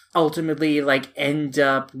of ultimately like end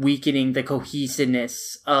up weakening the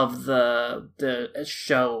cohesiveness of the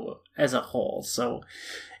show as a whole. So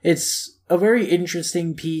it's a very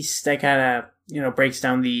interesting piece that kind of, breaks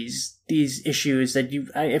down these issues that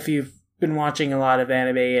if you've been watching a lot of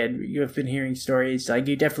anime and you have been hearing stories, like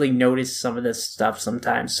you definitely notice some of this stuff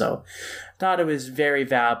sometimes. So I thought it was very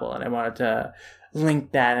valuable, and I wanted to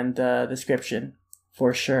link that in the description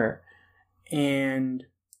for sure. And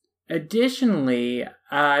additionally,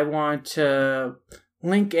 I want to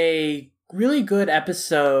link a really good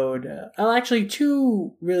episode. Actually,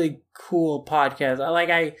 two really cool podcasts.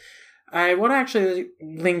 I want to actually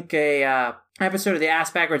link a episode of the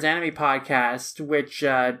Ass Backwards Anime podcast, which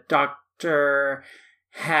Dr.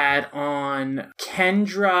 had on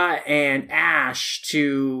Kendra and Ash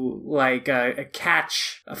to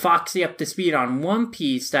catch Foxy up to speed on One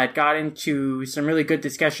Piece, that got into some really good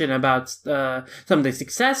discussion about some of the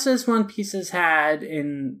successes One Piece has had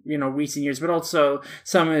in recent years, but also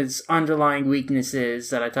some of its underlying weaknesses.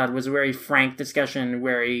 That I thought was a very frank discussion,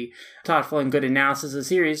 very thoughtful and good analysis of the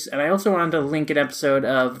series. And I also wanted to link an episode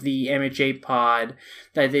of the MHA pod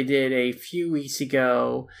that they did a few weeks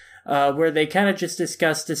ago, where they kind of just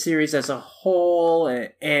discussed the series as a whole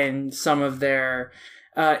and some of their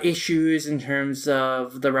issues in terms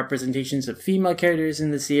of the representations of female characters in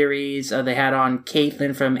the series. They had on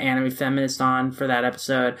Caitlin from Anime Feminist on for that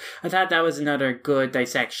episode. I thought that was another good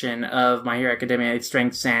dissection of My Hero Academia, its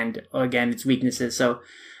strengths and, again, its weaknesses. So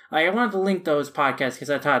I wanted to link those podcasts because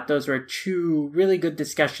I thought those were two really good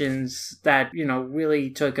discussions that, really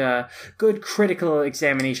took a good critical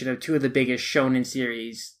examination of two of the biggest shonen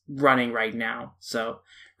series running right now. So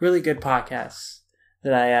really good podcasts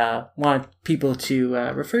that I want people to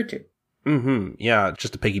refer to. Mm-hmm. Yeah,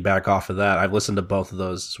 just to piggyback off of that, I've listened to both of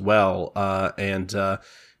those as well. And the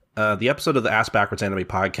episode of the Ass Backwards Anime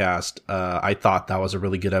podcast, I thought that was a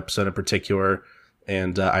really good episode in particular.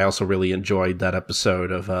 And I also really enjoyed that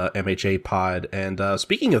episode of MHA Pod. And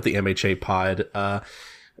speaking of the MHA Pod,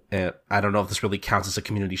 I don't know if this really counts as a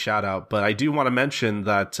community shout out, but I do want to mention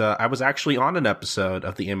that I was actually on an episode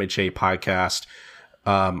of the MHA podcast.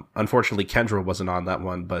 Unfortunately, Kendra wasn't on that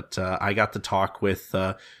one, but I got to talk with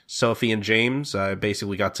Sophie and James. I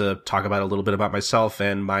basically got to talk about a little bit about myself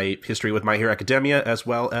and my history with My Hero Academia, as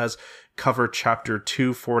well as cover chapter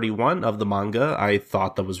 241 of the manga. I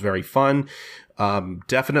thought that was very fun.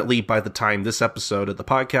 Definitely by the time this episode of the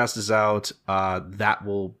podcast is out, that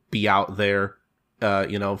will be out there,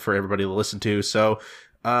 for everybody to listen to. So,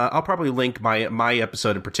 I'll probably link my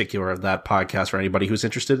episode in particular of that podcast for anybody who's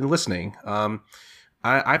interested in listening.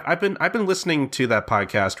 I've been listening to that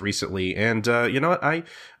podcast recently, and you know what? I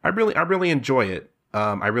really enjoy it.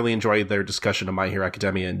 I really enjoy their discussion of My Hero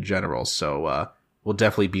Academia in general. So we'll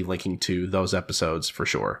definitely be linking to those episodes for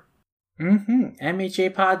sure.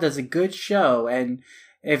 MHA Pod does a good show, and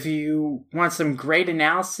if you want some great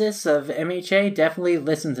analysis of MHA, definitely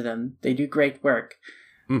listen to them. They do great work.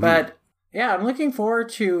 But yeah, I'm looking forward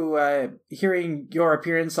to hearing your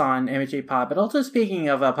appearance on MHA Pod. But also, speaking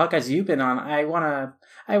of podcasts you've been on,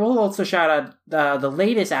 I will also shout out the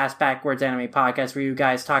latest Ass Backwards Anime podcast, where you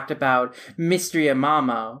guys talked about Mystery of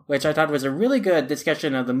Mamo, which I thought was a really good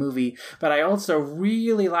discussion of the movie. But I also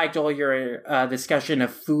really liked all your discussion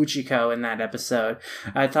of Fujiko in that episode.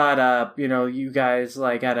 I thought, you guys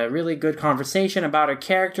had a really good conversation about her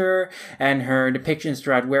character and her depictions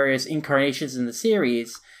throughout various incarnations in the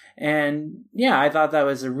series. And yeah, I thought that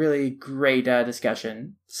was a really great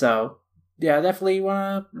discussion. So yeah, I definitely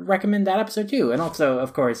want to recommend that episode too. And also,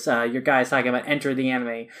 of course, your guys talking about Enter the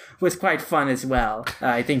Anime was quite fun as well.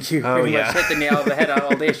 I think you pretty much hit the nail on the head on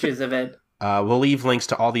all the issues of it. We'll leave links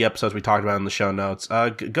to all the episodes we talked about in the show notes.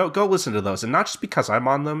 Go listen to those, and not just because I'm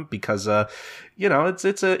on them, because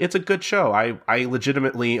it's a good show. I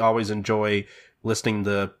legitimately always enjoy listening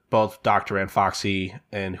to both Doctor and Foxy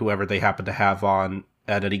and whoever they happen to have on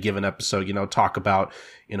at any given episode, talk about,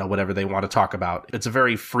 whatever they want to talk about. It's a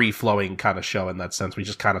very free flowing kind of show in that sense. We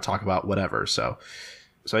just kind of talk about whatever. So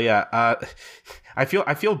yeah, I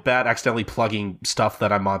feel bad accidentally plugging stuff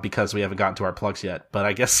that I'm on because we haven't gotten to our plugs yet. But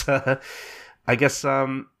I guess,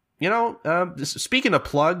 speaking of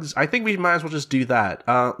plugs, I think we might as well just do that.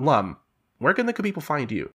 Lum, where can the people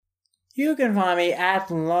find you? You can find me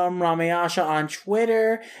at Lum Ramayasha on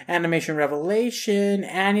Twitter, Animation Revelation,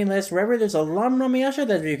 Annilist, wherever there's a Lum Ramayasha,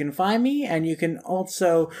 that's where you can find me. And you can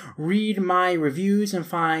also read my reviews and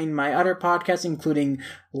find my other podcasts, including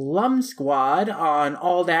Lum Squad on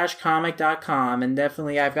all-comic.com. And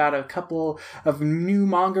definitely I've got a couple of new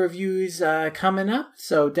manga reviews coming up,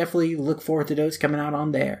 so definitely look forward to those coming out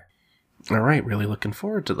on there. All right, really looking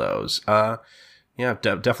forward to those. Yeah,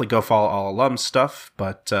 definitely go follow all Alum stuff.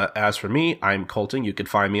 But as for me, I'm Colton. You can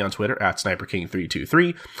find me on Twitter at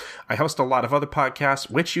SniperKing323. I host a lot of other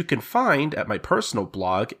podcasts, which you can find at my personal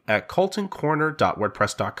blog at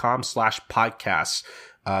coltoncorner.wordpress.com/podcasts.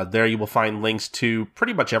 There you will find links to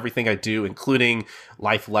pretty much everything I do, including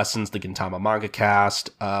Life Lessons, the Gintama Manga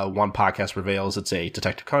Cast, one podcast reveals it's a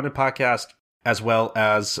Detective Conan podcast, as well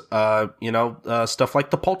as, stuff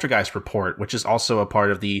like the Poltergeist Report, which is also a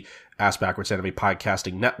part of the Ass Backwards Anime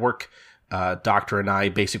Podcasting Network. Doctor and I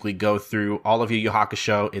basically go through all of Yu Yu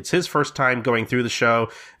Hakusho. It's his first time going through the show.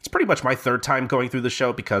 It's pretty much my third time going through the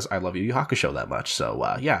show because I love Yu Yu Hakusho that much. So,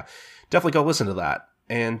 definitely go listen to that.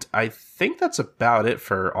 And I think that's about it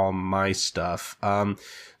for all my stuff.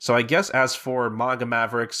 So I guess as for Manga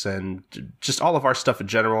Mavericks and just all of our stuff in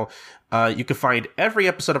general, you can find every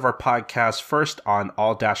episode of our podcast first on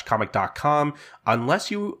all-comic.com,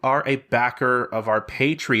 unless you are a backer of our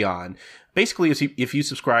Patreon. Basically, if you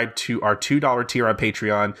subscribe to our $2 tier on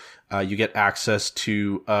Patreon, you get access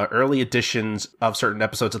to early editions of certain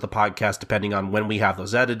episodes of the podcast, depending on when we have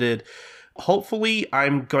those edited. Hopefully,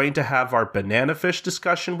 I'm going to have our Banana Fish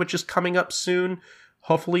discussion, which is coming up soon,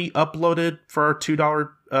 hopefully uploaded for our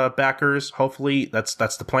 $2 backers. Hopefully, that's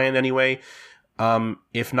the plan anyway.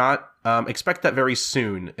 If not, expect that very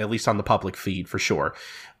soon, at least on the public feed for sure.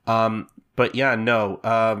 But yeah, no,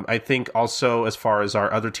 I think also as far as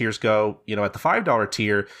our other tiers go, at the $5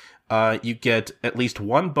 tier, you get at least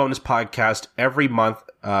one bonus podcast every month.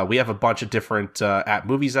 We have a bunch of different At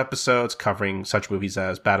Movies episodes covering such movies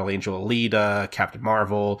as Battle Angel Alita, Captain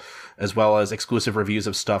Marvel, as well as exclusive reviews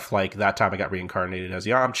of stuff like That Time I Got Reincarnated as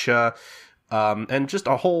Yamcha, and just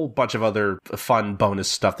a whole bunch of other fun bonus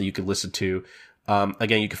stuff that you can listen to.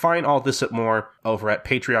 Again, you can find all this and more over at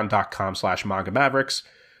patreon.com/Manga Mavericks.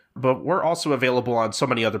 But we're also available on so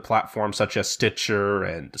many other platforms such as Stitcher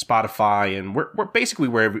and Spotify, and we're basically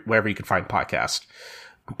wherever you can find podcasts.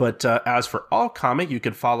 But as for All Comic, you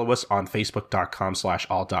can follow us on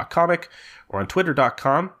facebook.com/all.comic or on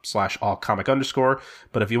twitter.com/allcomic_.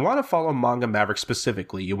 But if you want to follow Manga Mavericks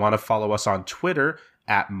specifically, you want to follow us on Twitter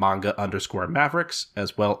at manga_mavericks,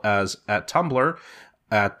 as well as at Tumblr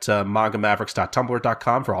at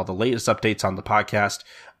mangamavericks.tumblr.com for all the latest updates on the podcast.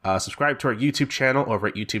 Subscribe to our YouTube channel over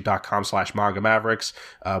at youtube.com/Manga Mavericks.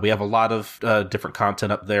 We have a lot of different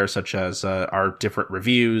content up there, such as our different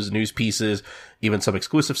reviews, news pieces, even some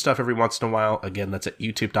exclusive stuff every once in a while. Again, that's at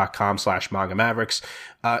youtube.com/Manga Mavericks.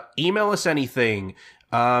 Email us anything.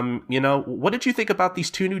 What did you think about these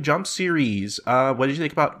 2 new Jump series? What did you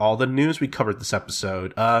think about all the news we covered this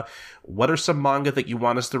episode? What are some manga that you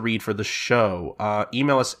want us to read for the show?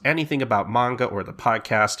 Email us anything about manga or the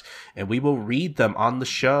podcast, and we will read them on the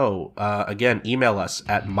show. Again, email us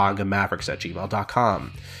at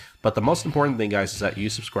mangamavericks@gmail.com. But the most important thing, guys, is that you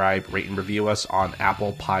subscribe, rate, and review us on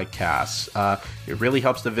Apple Podcasts. It really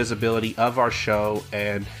helps the visibility of our show,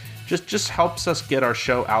 and just helps us get our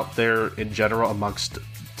show out there in general amongst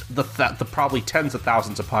the probably tens of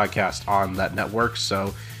thousands of podcasts on that network.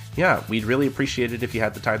 So yeah, we'd really appreciate it if you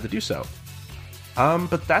had the time to do so.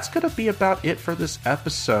 But that's going to be about it for this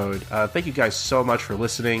episode. Thank you guys so much for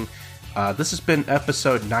listening. This has been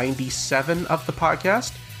episode 97 of the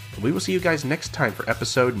podcast. We will see you guys next time for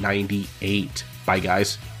episode 98. Bye,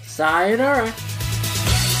 guys. Sayonara.